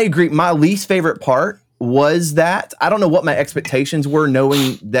 I agree. My least favorite part was that I don't know what my expectations were,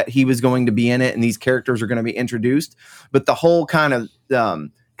 knowing that he was going to be in it and these characters are going to be introduced, but the whole kind of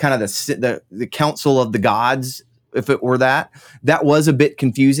the council of the gods, if it were that was a bit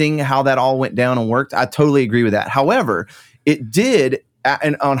confusing how that all went down and worked. I totally agree with that. However, it did,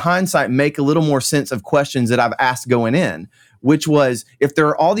 and on hindsight, make a little more sense of questions that I've asked going in, which was, if there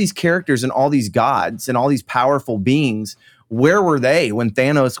are all these characters and all these gods and all these powerful beings, where were they when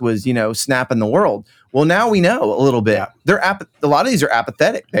Thanos was, snapping the world? Well, now we know a little bit. Yeah. A lot of these are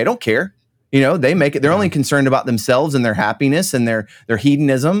apathetic. They don't care. They make it. They're only concerned about themselves and their happiness and their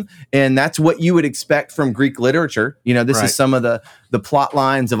hedonism, and that's what you would expect from Greek literature. This is some of the plot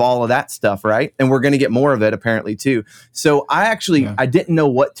lines of all of that stuff, right? And we're going to get more of it apparently too. So I didn't know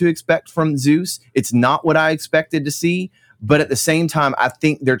what to expect from Zeus. It's not what I expected to see, but at the same time, I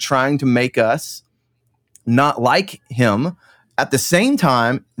think they're trying to make us not like him. At the same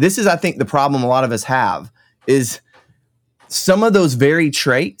time, this is, I think, the problem a lot of us have, is some of those very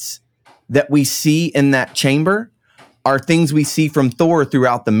traits that we see in that chamber are things we see from Thor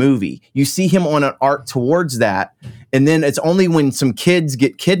throughout the movie. You see him on an arc towards that, and then it's only when some kids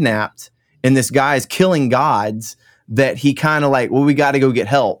get kidnapped and this guy is killing gods that he kind of like, well, we got to go get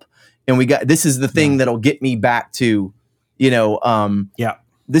help, and this is the thing that'll get me back to,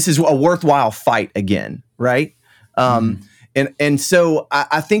 this is a worthwhile fight again, right? And so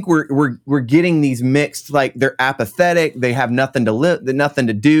I think we're getting these mixed, like, they're apathetic, they have nothing to live, nothing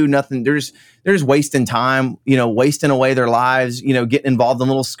to do, nothing. They're just wasting time, wasting away their lives, getting involved in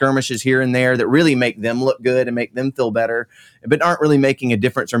little skirmishes here and there that really make them look good and make them feel better, but aren't really making a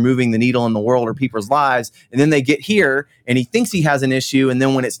difference or moving the needle in the world or people's lives. And then they get here and he thinks he has an issue, and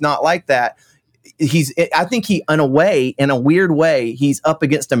then when it's not like that, I think in a weird way, he's up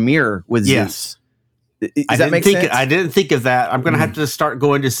against a mirror with Zeus. Does that make sense? I didn't think of that. I'm going to have to start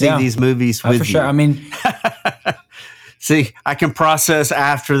going to see these movies with you. Sure. I mean, see, I can process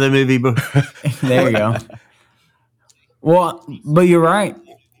after the movie. There you go. Well, but you're right.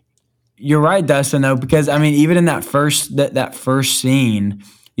 You're right, Dustin, though, because I mean, even in that first scene,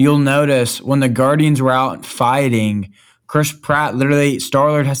 you'll notice when the Guardians were out fighting, Chris Pratt, literally,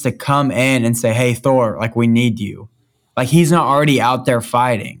 Star-Lord has to come in and say, "Hey, Thor, like, we need you." Like, he's not already out there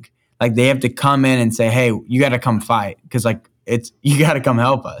fighting. Like, they have to come in and say, "Hey, you got to come fight," because you got to come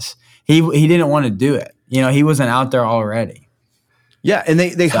help us. He didn't want to do it. He wasn't out there already. Yeah, and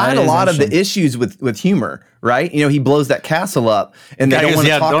they hide a lot of the issues with humor, right? He blows that castle up, and they don't want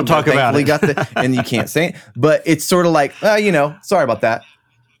to talk about it. And you can't say it, but it's sort of like, sorry about that.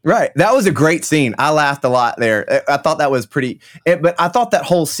 Right, that was a great scene. I laughed a lot there. I thought that was pretty. But I thought that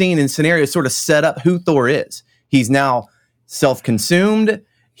whole scene and scenario sort of set up who Thor is. He's now self-consumed.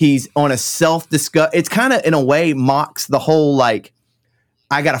 He's on a self-disgust. It's kind of, in a way, mocks the whole, like,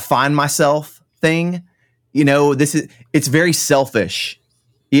 I got to find myself thing. It's very selfish.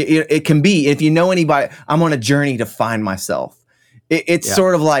 It can be, if you know anybody, I'm on a journey to find myself. It's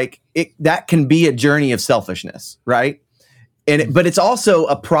sort of like, that can be a journey of selfishness, right? But it's also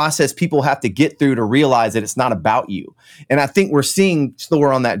a process people have to get through to realize that it's not about you. And I think we're seeing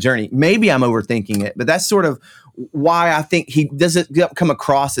Thor on that journey. Maybe I'm overthinking it, but that's sort of why I think he doesn't come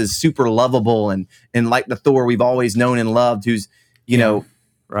across as super lovable and like the Thor we've always known and loved, who's, going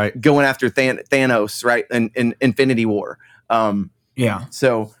after Thanos, right, in Infinity War.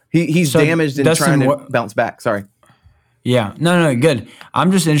 So he's damaged and Dustin, trying to bounce back. Sorry. Yeah. No, good.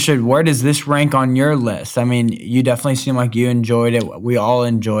 I'm just interested, where does this rank on your list? I mean, you definitely seem like you enjoyed it. We all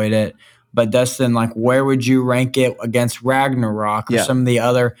enjoyed it. But Dustin, like, where would you rank it against Ragnarok or some of the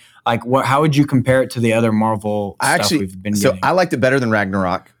other, like, how would you compare it to the other Marvel stuff we've been getting? So I liked it better than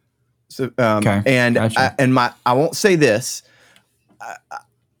Ragnarok. So, okay. And gotcha. I won't say this.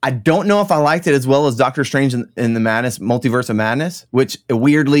 I don't know if I liked it as well as Doctor Strange in the Multiverse of Madness, which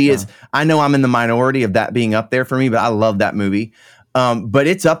weirdly is, I know I'm in the minority of that being up there for me, but I love that movie. But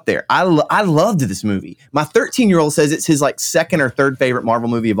it's up there. I loved this movie. My 13-year-old says it's his like second or third favorite Marvel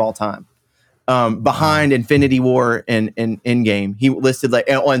movie of all time. Behind Infinity War and Endgame. He listed like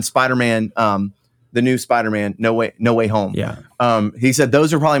on Spider-Man, the new Spider-Man, No Way Home. Yeah. He said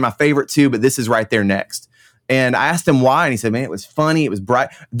those are probably my favorite two, but this is right there next. And I asked him why, and he said, "Man, it was funny. It was bright."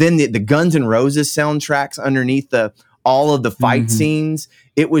 Then the Guns N' Roses soundtracks underneath all of the fight scenes.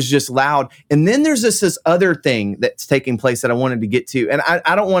 It was just loud. And then there's this other thing that's taking place that I wanted to get to, and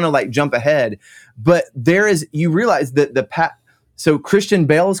I don't want to like jump ahead, but you realize that so Christian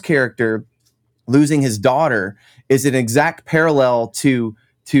Bale's character losing his daughter is an exact parallel to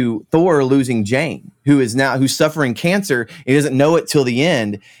Thor losing Jane, who's suffering cancer. He doesn't know it till the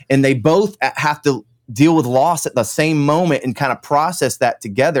end, and they both have to deal with loss at the same moment and kind of process that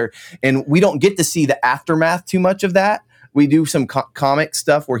together. And we don't get to see the aftermath too much of that. We do some comic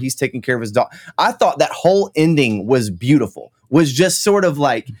stuff where he's taking care of his daughter. I thought that whole ending was beautiful. Was just sort of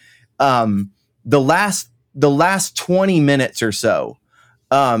like the last 20 minutes or so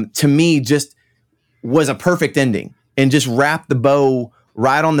to me just was a perfect ending and just wrapped the bow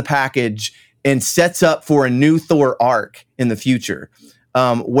right on the package and sets up for a new Thor arc in the future,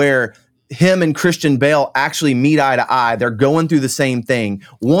 where him and Christian Bale actually meet eye to eye. They're going through the same thing.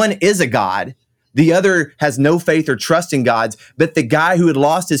 One is a god. The other has no faith or trust in gods, but the guy who had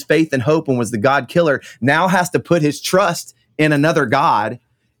lost his faith and hope and was the god killer now has to put his trust in another god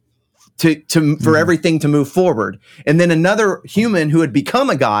for everything to move forward. And then another human who had become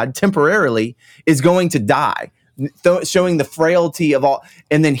a god temporarily is going to die, showing the frailty of all.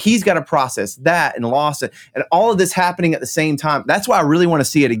 And then he's got to process that and loss it and all of this happening at the same time. That's why I really want to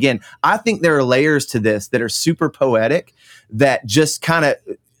see it again. I think there are layers to this that are super poetic that just kind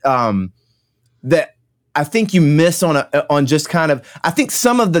of, that I think you miss on just kind of, I think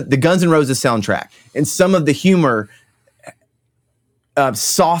some of the Guns N' Roses soundtrack and some of the humor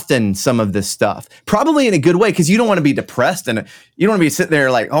soften some of this stuff, probably in a good way, because you don't want to be depressed and you don't want to be sitting there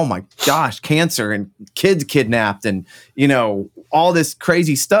like, oh my gosh, cancer and kids kidnapped and all this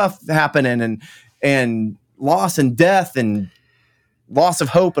crazy stuff happening and loss and death and loss of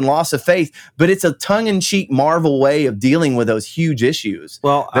hope and loss of faith. But it's a tongue-in-cheek Marvel way of dealing with those huge issues.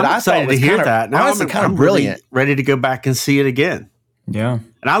 Well, I'm excited to hear that. Now honestly, kind of brilliant. Really ready to go back and see it again. Yeah.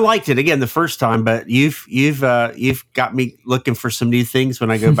 And I liked it again the first time, but you've got me looking for some new things when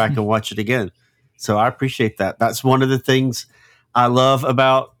I go back and watch it again. So I appreciate that. That's one of the things I love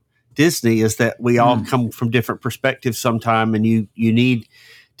about Disney is that we all come from different perspectives sometime, and you need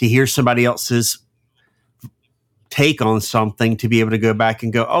to hear somebody else's take on something to be able to go back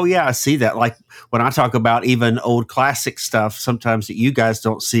and go, oh yeah, I see that. Like when I talk about even old classic stuff, sometimes that you guys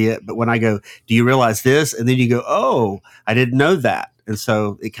don't see it, but when I go, do you realize this? And then you go, oh, I didn't know that. And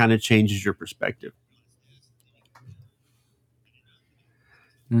so it kind of changes your perspective.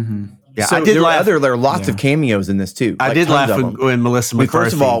 Mm-hmm. Yeah, so I did laugh. There are lots of cameos in this too. I did laugh when Melissa McCarthy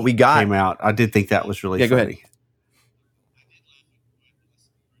first of all, came out. I did think that was really funny. Go ahead.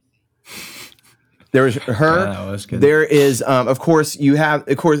 There was her. That was good. There is, of course,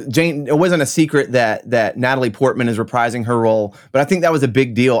 Jane. It wasn't a secret that Natalie Portman is reprising her role, but I think that was a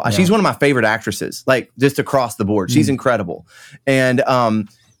big deal. Yeah. She's one of my favorite actresses, like just across the board. She's incredible, and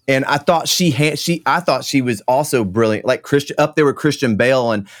I thought I thought she was also brilliant, like up there with Christian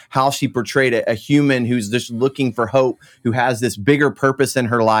Bale and how she portrayed a human who's just looking for hope, who has this bigger purpose in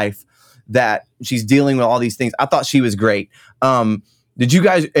her life, that she's dealing with all these things. I thought she was great. Did you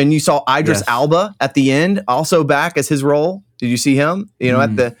guys, and you saw Idris Elba at the end, also back as his role? Did you see him,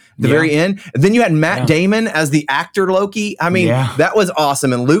 at the very end? And then you had Matt Damon as the actor Loki. I mean, that was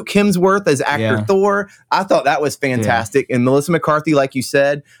awesome. And Luke Hemsworth as actor Thor. I thought that was fantastic. And Melissa McCarthy, like you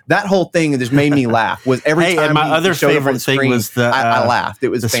said, that whole thing just made me laugh. Was every time and my other favorite thing was I laughed. It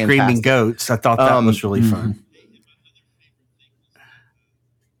was the fantastic. Screaming Goats. I thought that was really fun.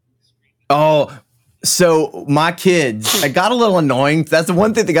 Oh, so my kids, it got a little annoying. That's the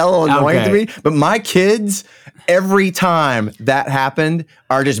one thing that got a little annoying to me. But my kids, every time that happened,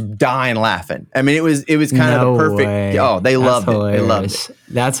 are just dying laughing. I mean, it was kind of the perfect. Way. Oh, they loved it. They loved it.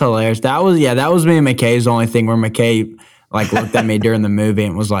 That's hilarious. That was me and McKay's only thing where McKay looked at me during the movie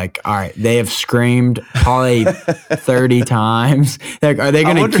and was like, all right, they have screamed probably 30 times. Like, are they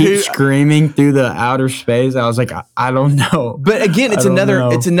going to keep screaming through the outer space? I was like, I don't know. But again, it's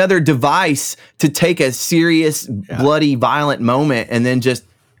another device to take a serious, bloody, violent moment and then just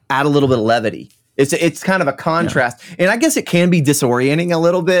add a little bit of levity. It's kind of a contrast. And I guess it can be disorienting a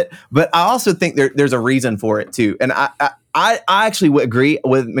little bit, but I also think there's a reason for it too. And I actually would agree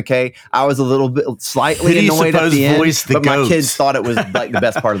with McKay. I was a little bit slightly annoyed at the end, but my kids thought it was like the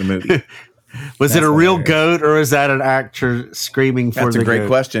best part of the movie. Was it a real goat or is that an actor screaming for the goat? That's a great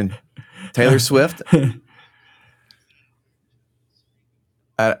question. Taylor Swift?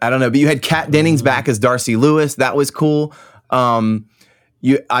 I don't know, but you had Kat Dennings back as Darcy Lewis. That was cool.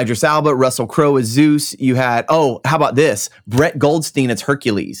 Idris Elba, Russell Crowe as Zeus. You had, how about this? Brett Goldstein as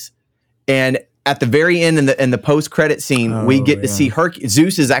Hercules. And at the very end in the post-credit scene, we get to see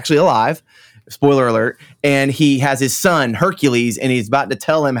Zeus is actually alive. Spoiler alert. And he has his son, Hercules, and he's about to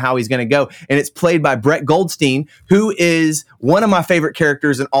tell him how he's going to go. And it's played by Brett Goldstein, who is one of my favorite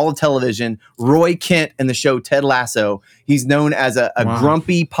characters in all of television, Roy Kent in the show Ted Lasso. He's known as a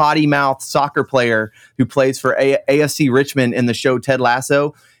grumpy, potty-mouthed soccer player who plays for AFC Richmond in the show Ted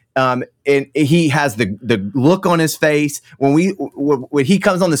Lasso. And he has the look on his face. When he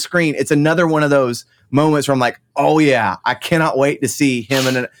comes on the screen, it's another one of those moments where I'm like, oh, yeah, I cannot wait to see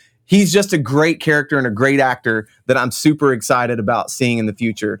him. He's just a great character and a great actor that I'm super excited about seeing in the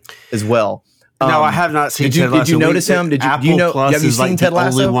future as well. No, I have not seen Ted Lasso. Did you notice him? Have you seen Ted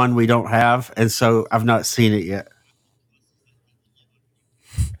Lasso? The only one we don't have, and so I've not seen it yet.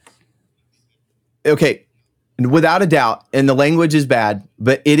 Okay, without a doubt, and the language is bad,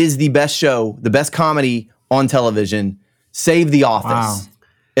 but it is the best show, the best comedy on television, save The Office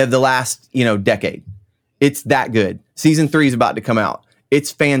of the last decade. It's that good. Season 3 is about to come out. It's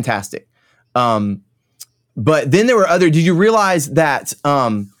fantastic. But then there were did you realize that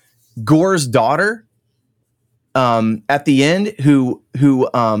Gore's daughter at the end, who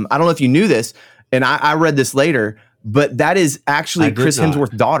I don't know if you knew this, and I read this later, but that is actually Chris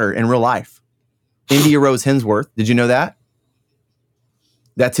Hemsworth's daughter in real life. India Rose Hemsworth. Did you know that?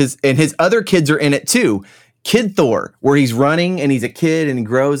 That's his other kids are in it too. Kid Thor, where he's running and he's a kid and he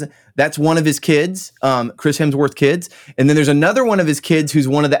grows. That's one of his kids, Chris Hemsworth kids. And then there's another one of his kids who's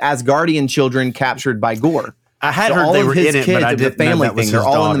one of the Asgardian children captured by Gore. I had heard they were in it, but I didn't know that was his They're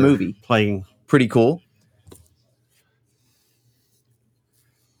all in the movie. Playing. Pretty cool.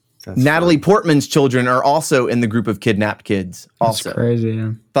 Natalie Portman's children are also in the group of kidnapped kids. Also. That's crazy,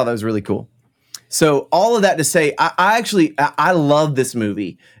 yeah. Thought that was really cool. So all of that to say, I love this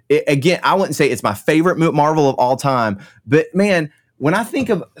movie. Again, I wouldn't say it's my favorite Marvel of all time, but man, when I think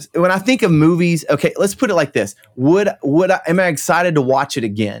of movies, okay, let's put it like this: am I excited to watch it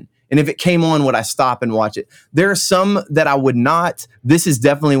again? And if it came on, would I stop and watch it? There are some that I would not. This is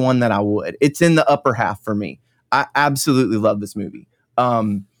definitely one that I would. It's in the upper half for me. I absolutely love this movie.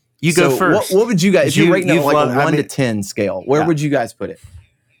 You go first. What would you guys? If you're rating it on like a 1 to 10 scale, where would you guys put it?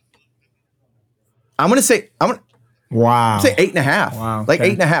 I'm gonna say 8.5. Wow. Like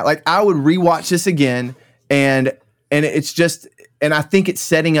 8.5. Like I would rewatch this again, and it's just, and I think it's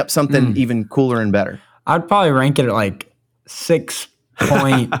setting up something even cooler and better. I'd probably rank it at like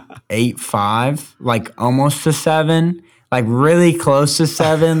 6.85, like almost to 7, like really close to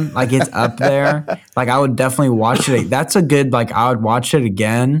 7. Like it's up there. Like I would definitely watch it. That's a good, like I would watch it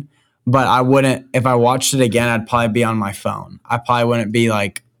again, but I wouldn't, if I watched it again, I'd probably be on my phone. I probably wouldn't be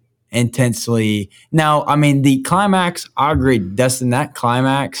like intensely. Now, I mean, the climax, I agree, Dustin, that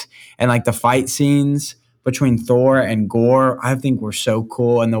climax and like the fight scenes between Thor and Gore, I think were so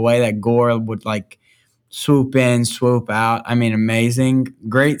cool. And the way that Gore would like swoop in, swoop out. I mean, amazing.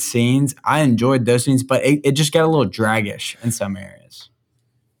 Great scenes. I enjoyed those scenes, but it just got a little draggish in some areas.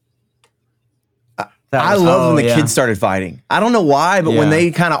 I love when the kids started fighting. I don't know why, but when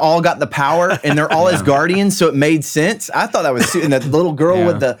they kind of all got the power and they're all as guardians, so it made sense. I thought that was, and that little girl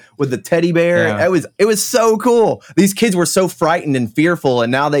with the teddy bear. It was so cool. These kids were so frightened and fearful, and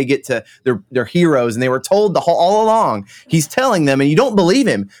now they get to they're heroes, and they were told all along. He's telling them, and you don't believe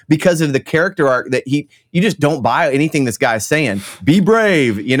him because of the character arc that you just don't buy anything this guy's saying. Be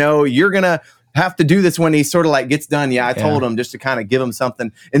brave. You're gonna have to do this when he sort of like gets done. I told him just to kind of give him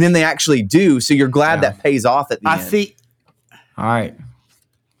something, and then they actually do. So you're glad that pays off at the end. All right.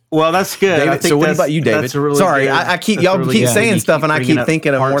 Well, that's good. David, so what about you, David? Really Sorry, good, I keep saying stuff, and I keep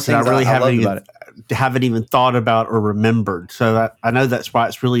thinking of more things I really haven't even thought about or remembered. So I know that's why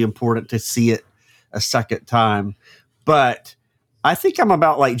it's really important to see it a second time. But I think I'm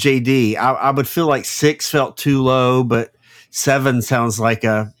about like JD. I would feel like 6 felt too low, but 7 sounds like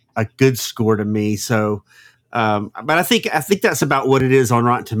a good score to me. So, but I think that's about what it is on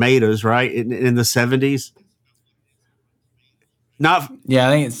Rotten Tomatoes, right? In the 70s. I think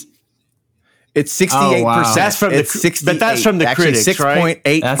it's 68%. Oh, wow. That's from but that's from the critics,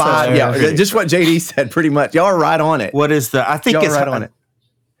 6.85. Yeah, just what JD said, pretty much. Y'all are right on it. What is the? I think it's right on it.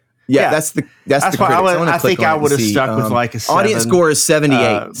 Yeah, that's the critics. I think I would have stuck with like a 7. Audience score is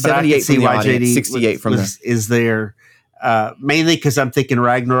 78. 78 from the audience, 68 from is there. mainly because I'm thinking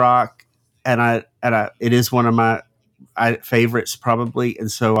Ragnarok, and it is one of my favorites probably,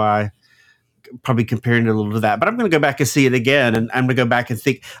 and so I probably comparing it a little to that. But I'm going to go back and see it again, and I'm going to go back and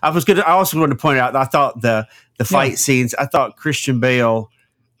think. I also wanted to point out that I thought the fight scenes. I thought Christian Bale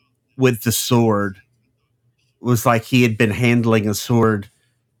with the sword was like he had been handling a sword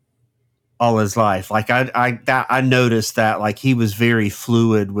all his life. Like I noticed that, like, he was very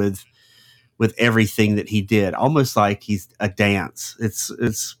fluid with everything that he did, almost like he's a dance.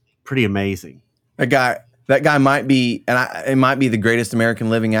 It's pretty amazing. That guy might be, it might be the greatest American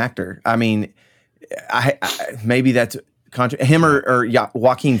living actor. I mean, I maybe that's him or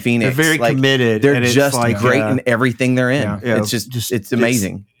Joaquin Phoenix. They're very committed. They're just like, great in everything they're in. Yeah. It's just it's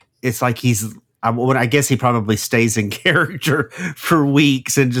amazing. It's like I guess he probably stays in character for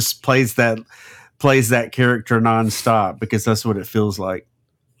weeks and just plays that character nonstop, because that's what it feels like.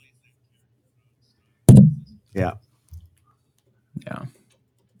 Yeah. Yeah.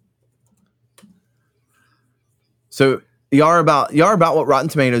 So you are about what Rotten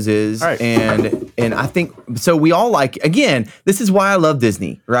Tomatoes is, right. and I think so. We all again. This is why I love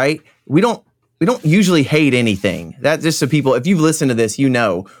Disney, right? We don't usually hate anything. That's just so people, if you've listened to this,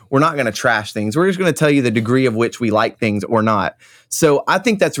 we're not going to trash things. We're just going to tell you the degree of which we like things or not. So I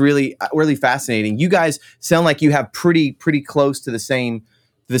think that's really, really fascinating. You guys sound like you have pretty close to the same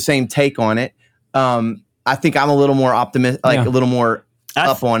take on it. I think I'm a little more optimistic, a little more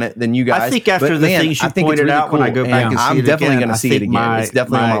up on it than you guys. I think after things you pointed out, cool. When I go back and see I'm it definitely going to see it again. It's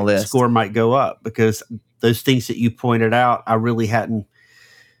definitely on my list. Score might go up because those things that you pointed out, I really hadn't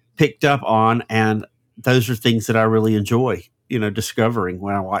picked up on, and those are things that I really enjoy, discovering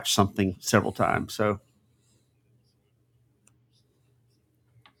when I watch something several times. So,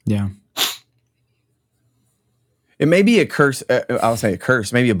 yeah. It may be a curse. I'll say a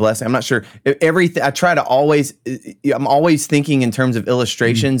curse, maybe a blessing. I'm not sure. Everything I try to always. I'm always thinking in terms of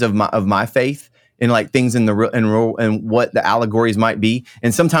illustrations of my faith and like things in and what the allegories might be.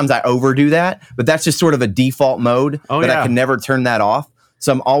 And sometimes I overdo that, but that's just sort of a default mode that I can never turn that off.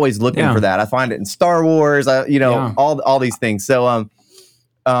 So I'm always looking for that. I find it in Star Wars. All these things. So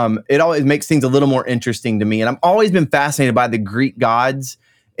it always makes things a little more interesting to me. And I've always been fascinated by the Greek gods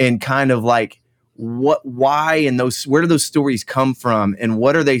and kind of like. Why and where do those stories come from, and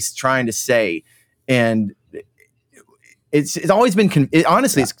what are they trying to say? And it's always been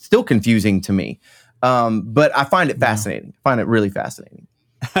honestly, it's still confusing to me, but I find it fascinating. I find it really fascinating.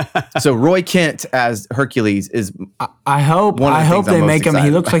 So Roy Kent as Hercules is. I hope they make him.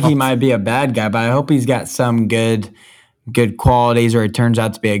 He looks like he might be a bad guy, but I hope he's got some good qualities, or it turns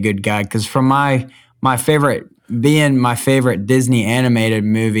out to be a good guy. Because from my favorite. Being my favorite Disney animated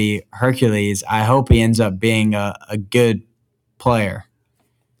movie, Hercules, I hope he ends up being a good player.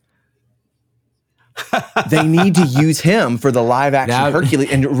 They need to use him for the live action Hercules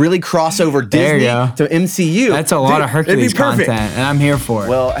and really cross over Disney to MCU. That's a lot of Hercules content, and I'm here for it.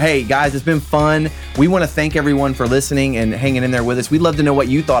 Well, hey, guys, it's been fun. We want to thank everyone for listening and hanging in there with us. We'd love to know what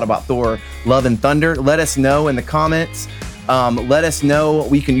you thought about Thor: Love and Thunder. Let us know in the comments. Let us know.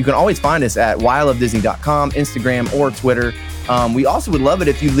 You can always find us at whylovedisney.com, Instagram, or Twitter. We also would love it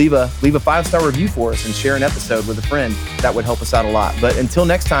if you leave a 5-star review for us and share an episode with a friend. That would help us out a lot. But until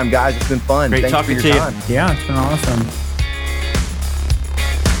next time, guys, it's been fun. Great Thanks talking for your to time. Yeah, it's been awesome.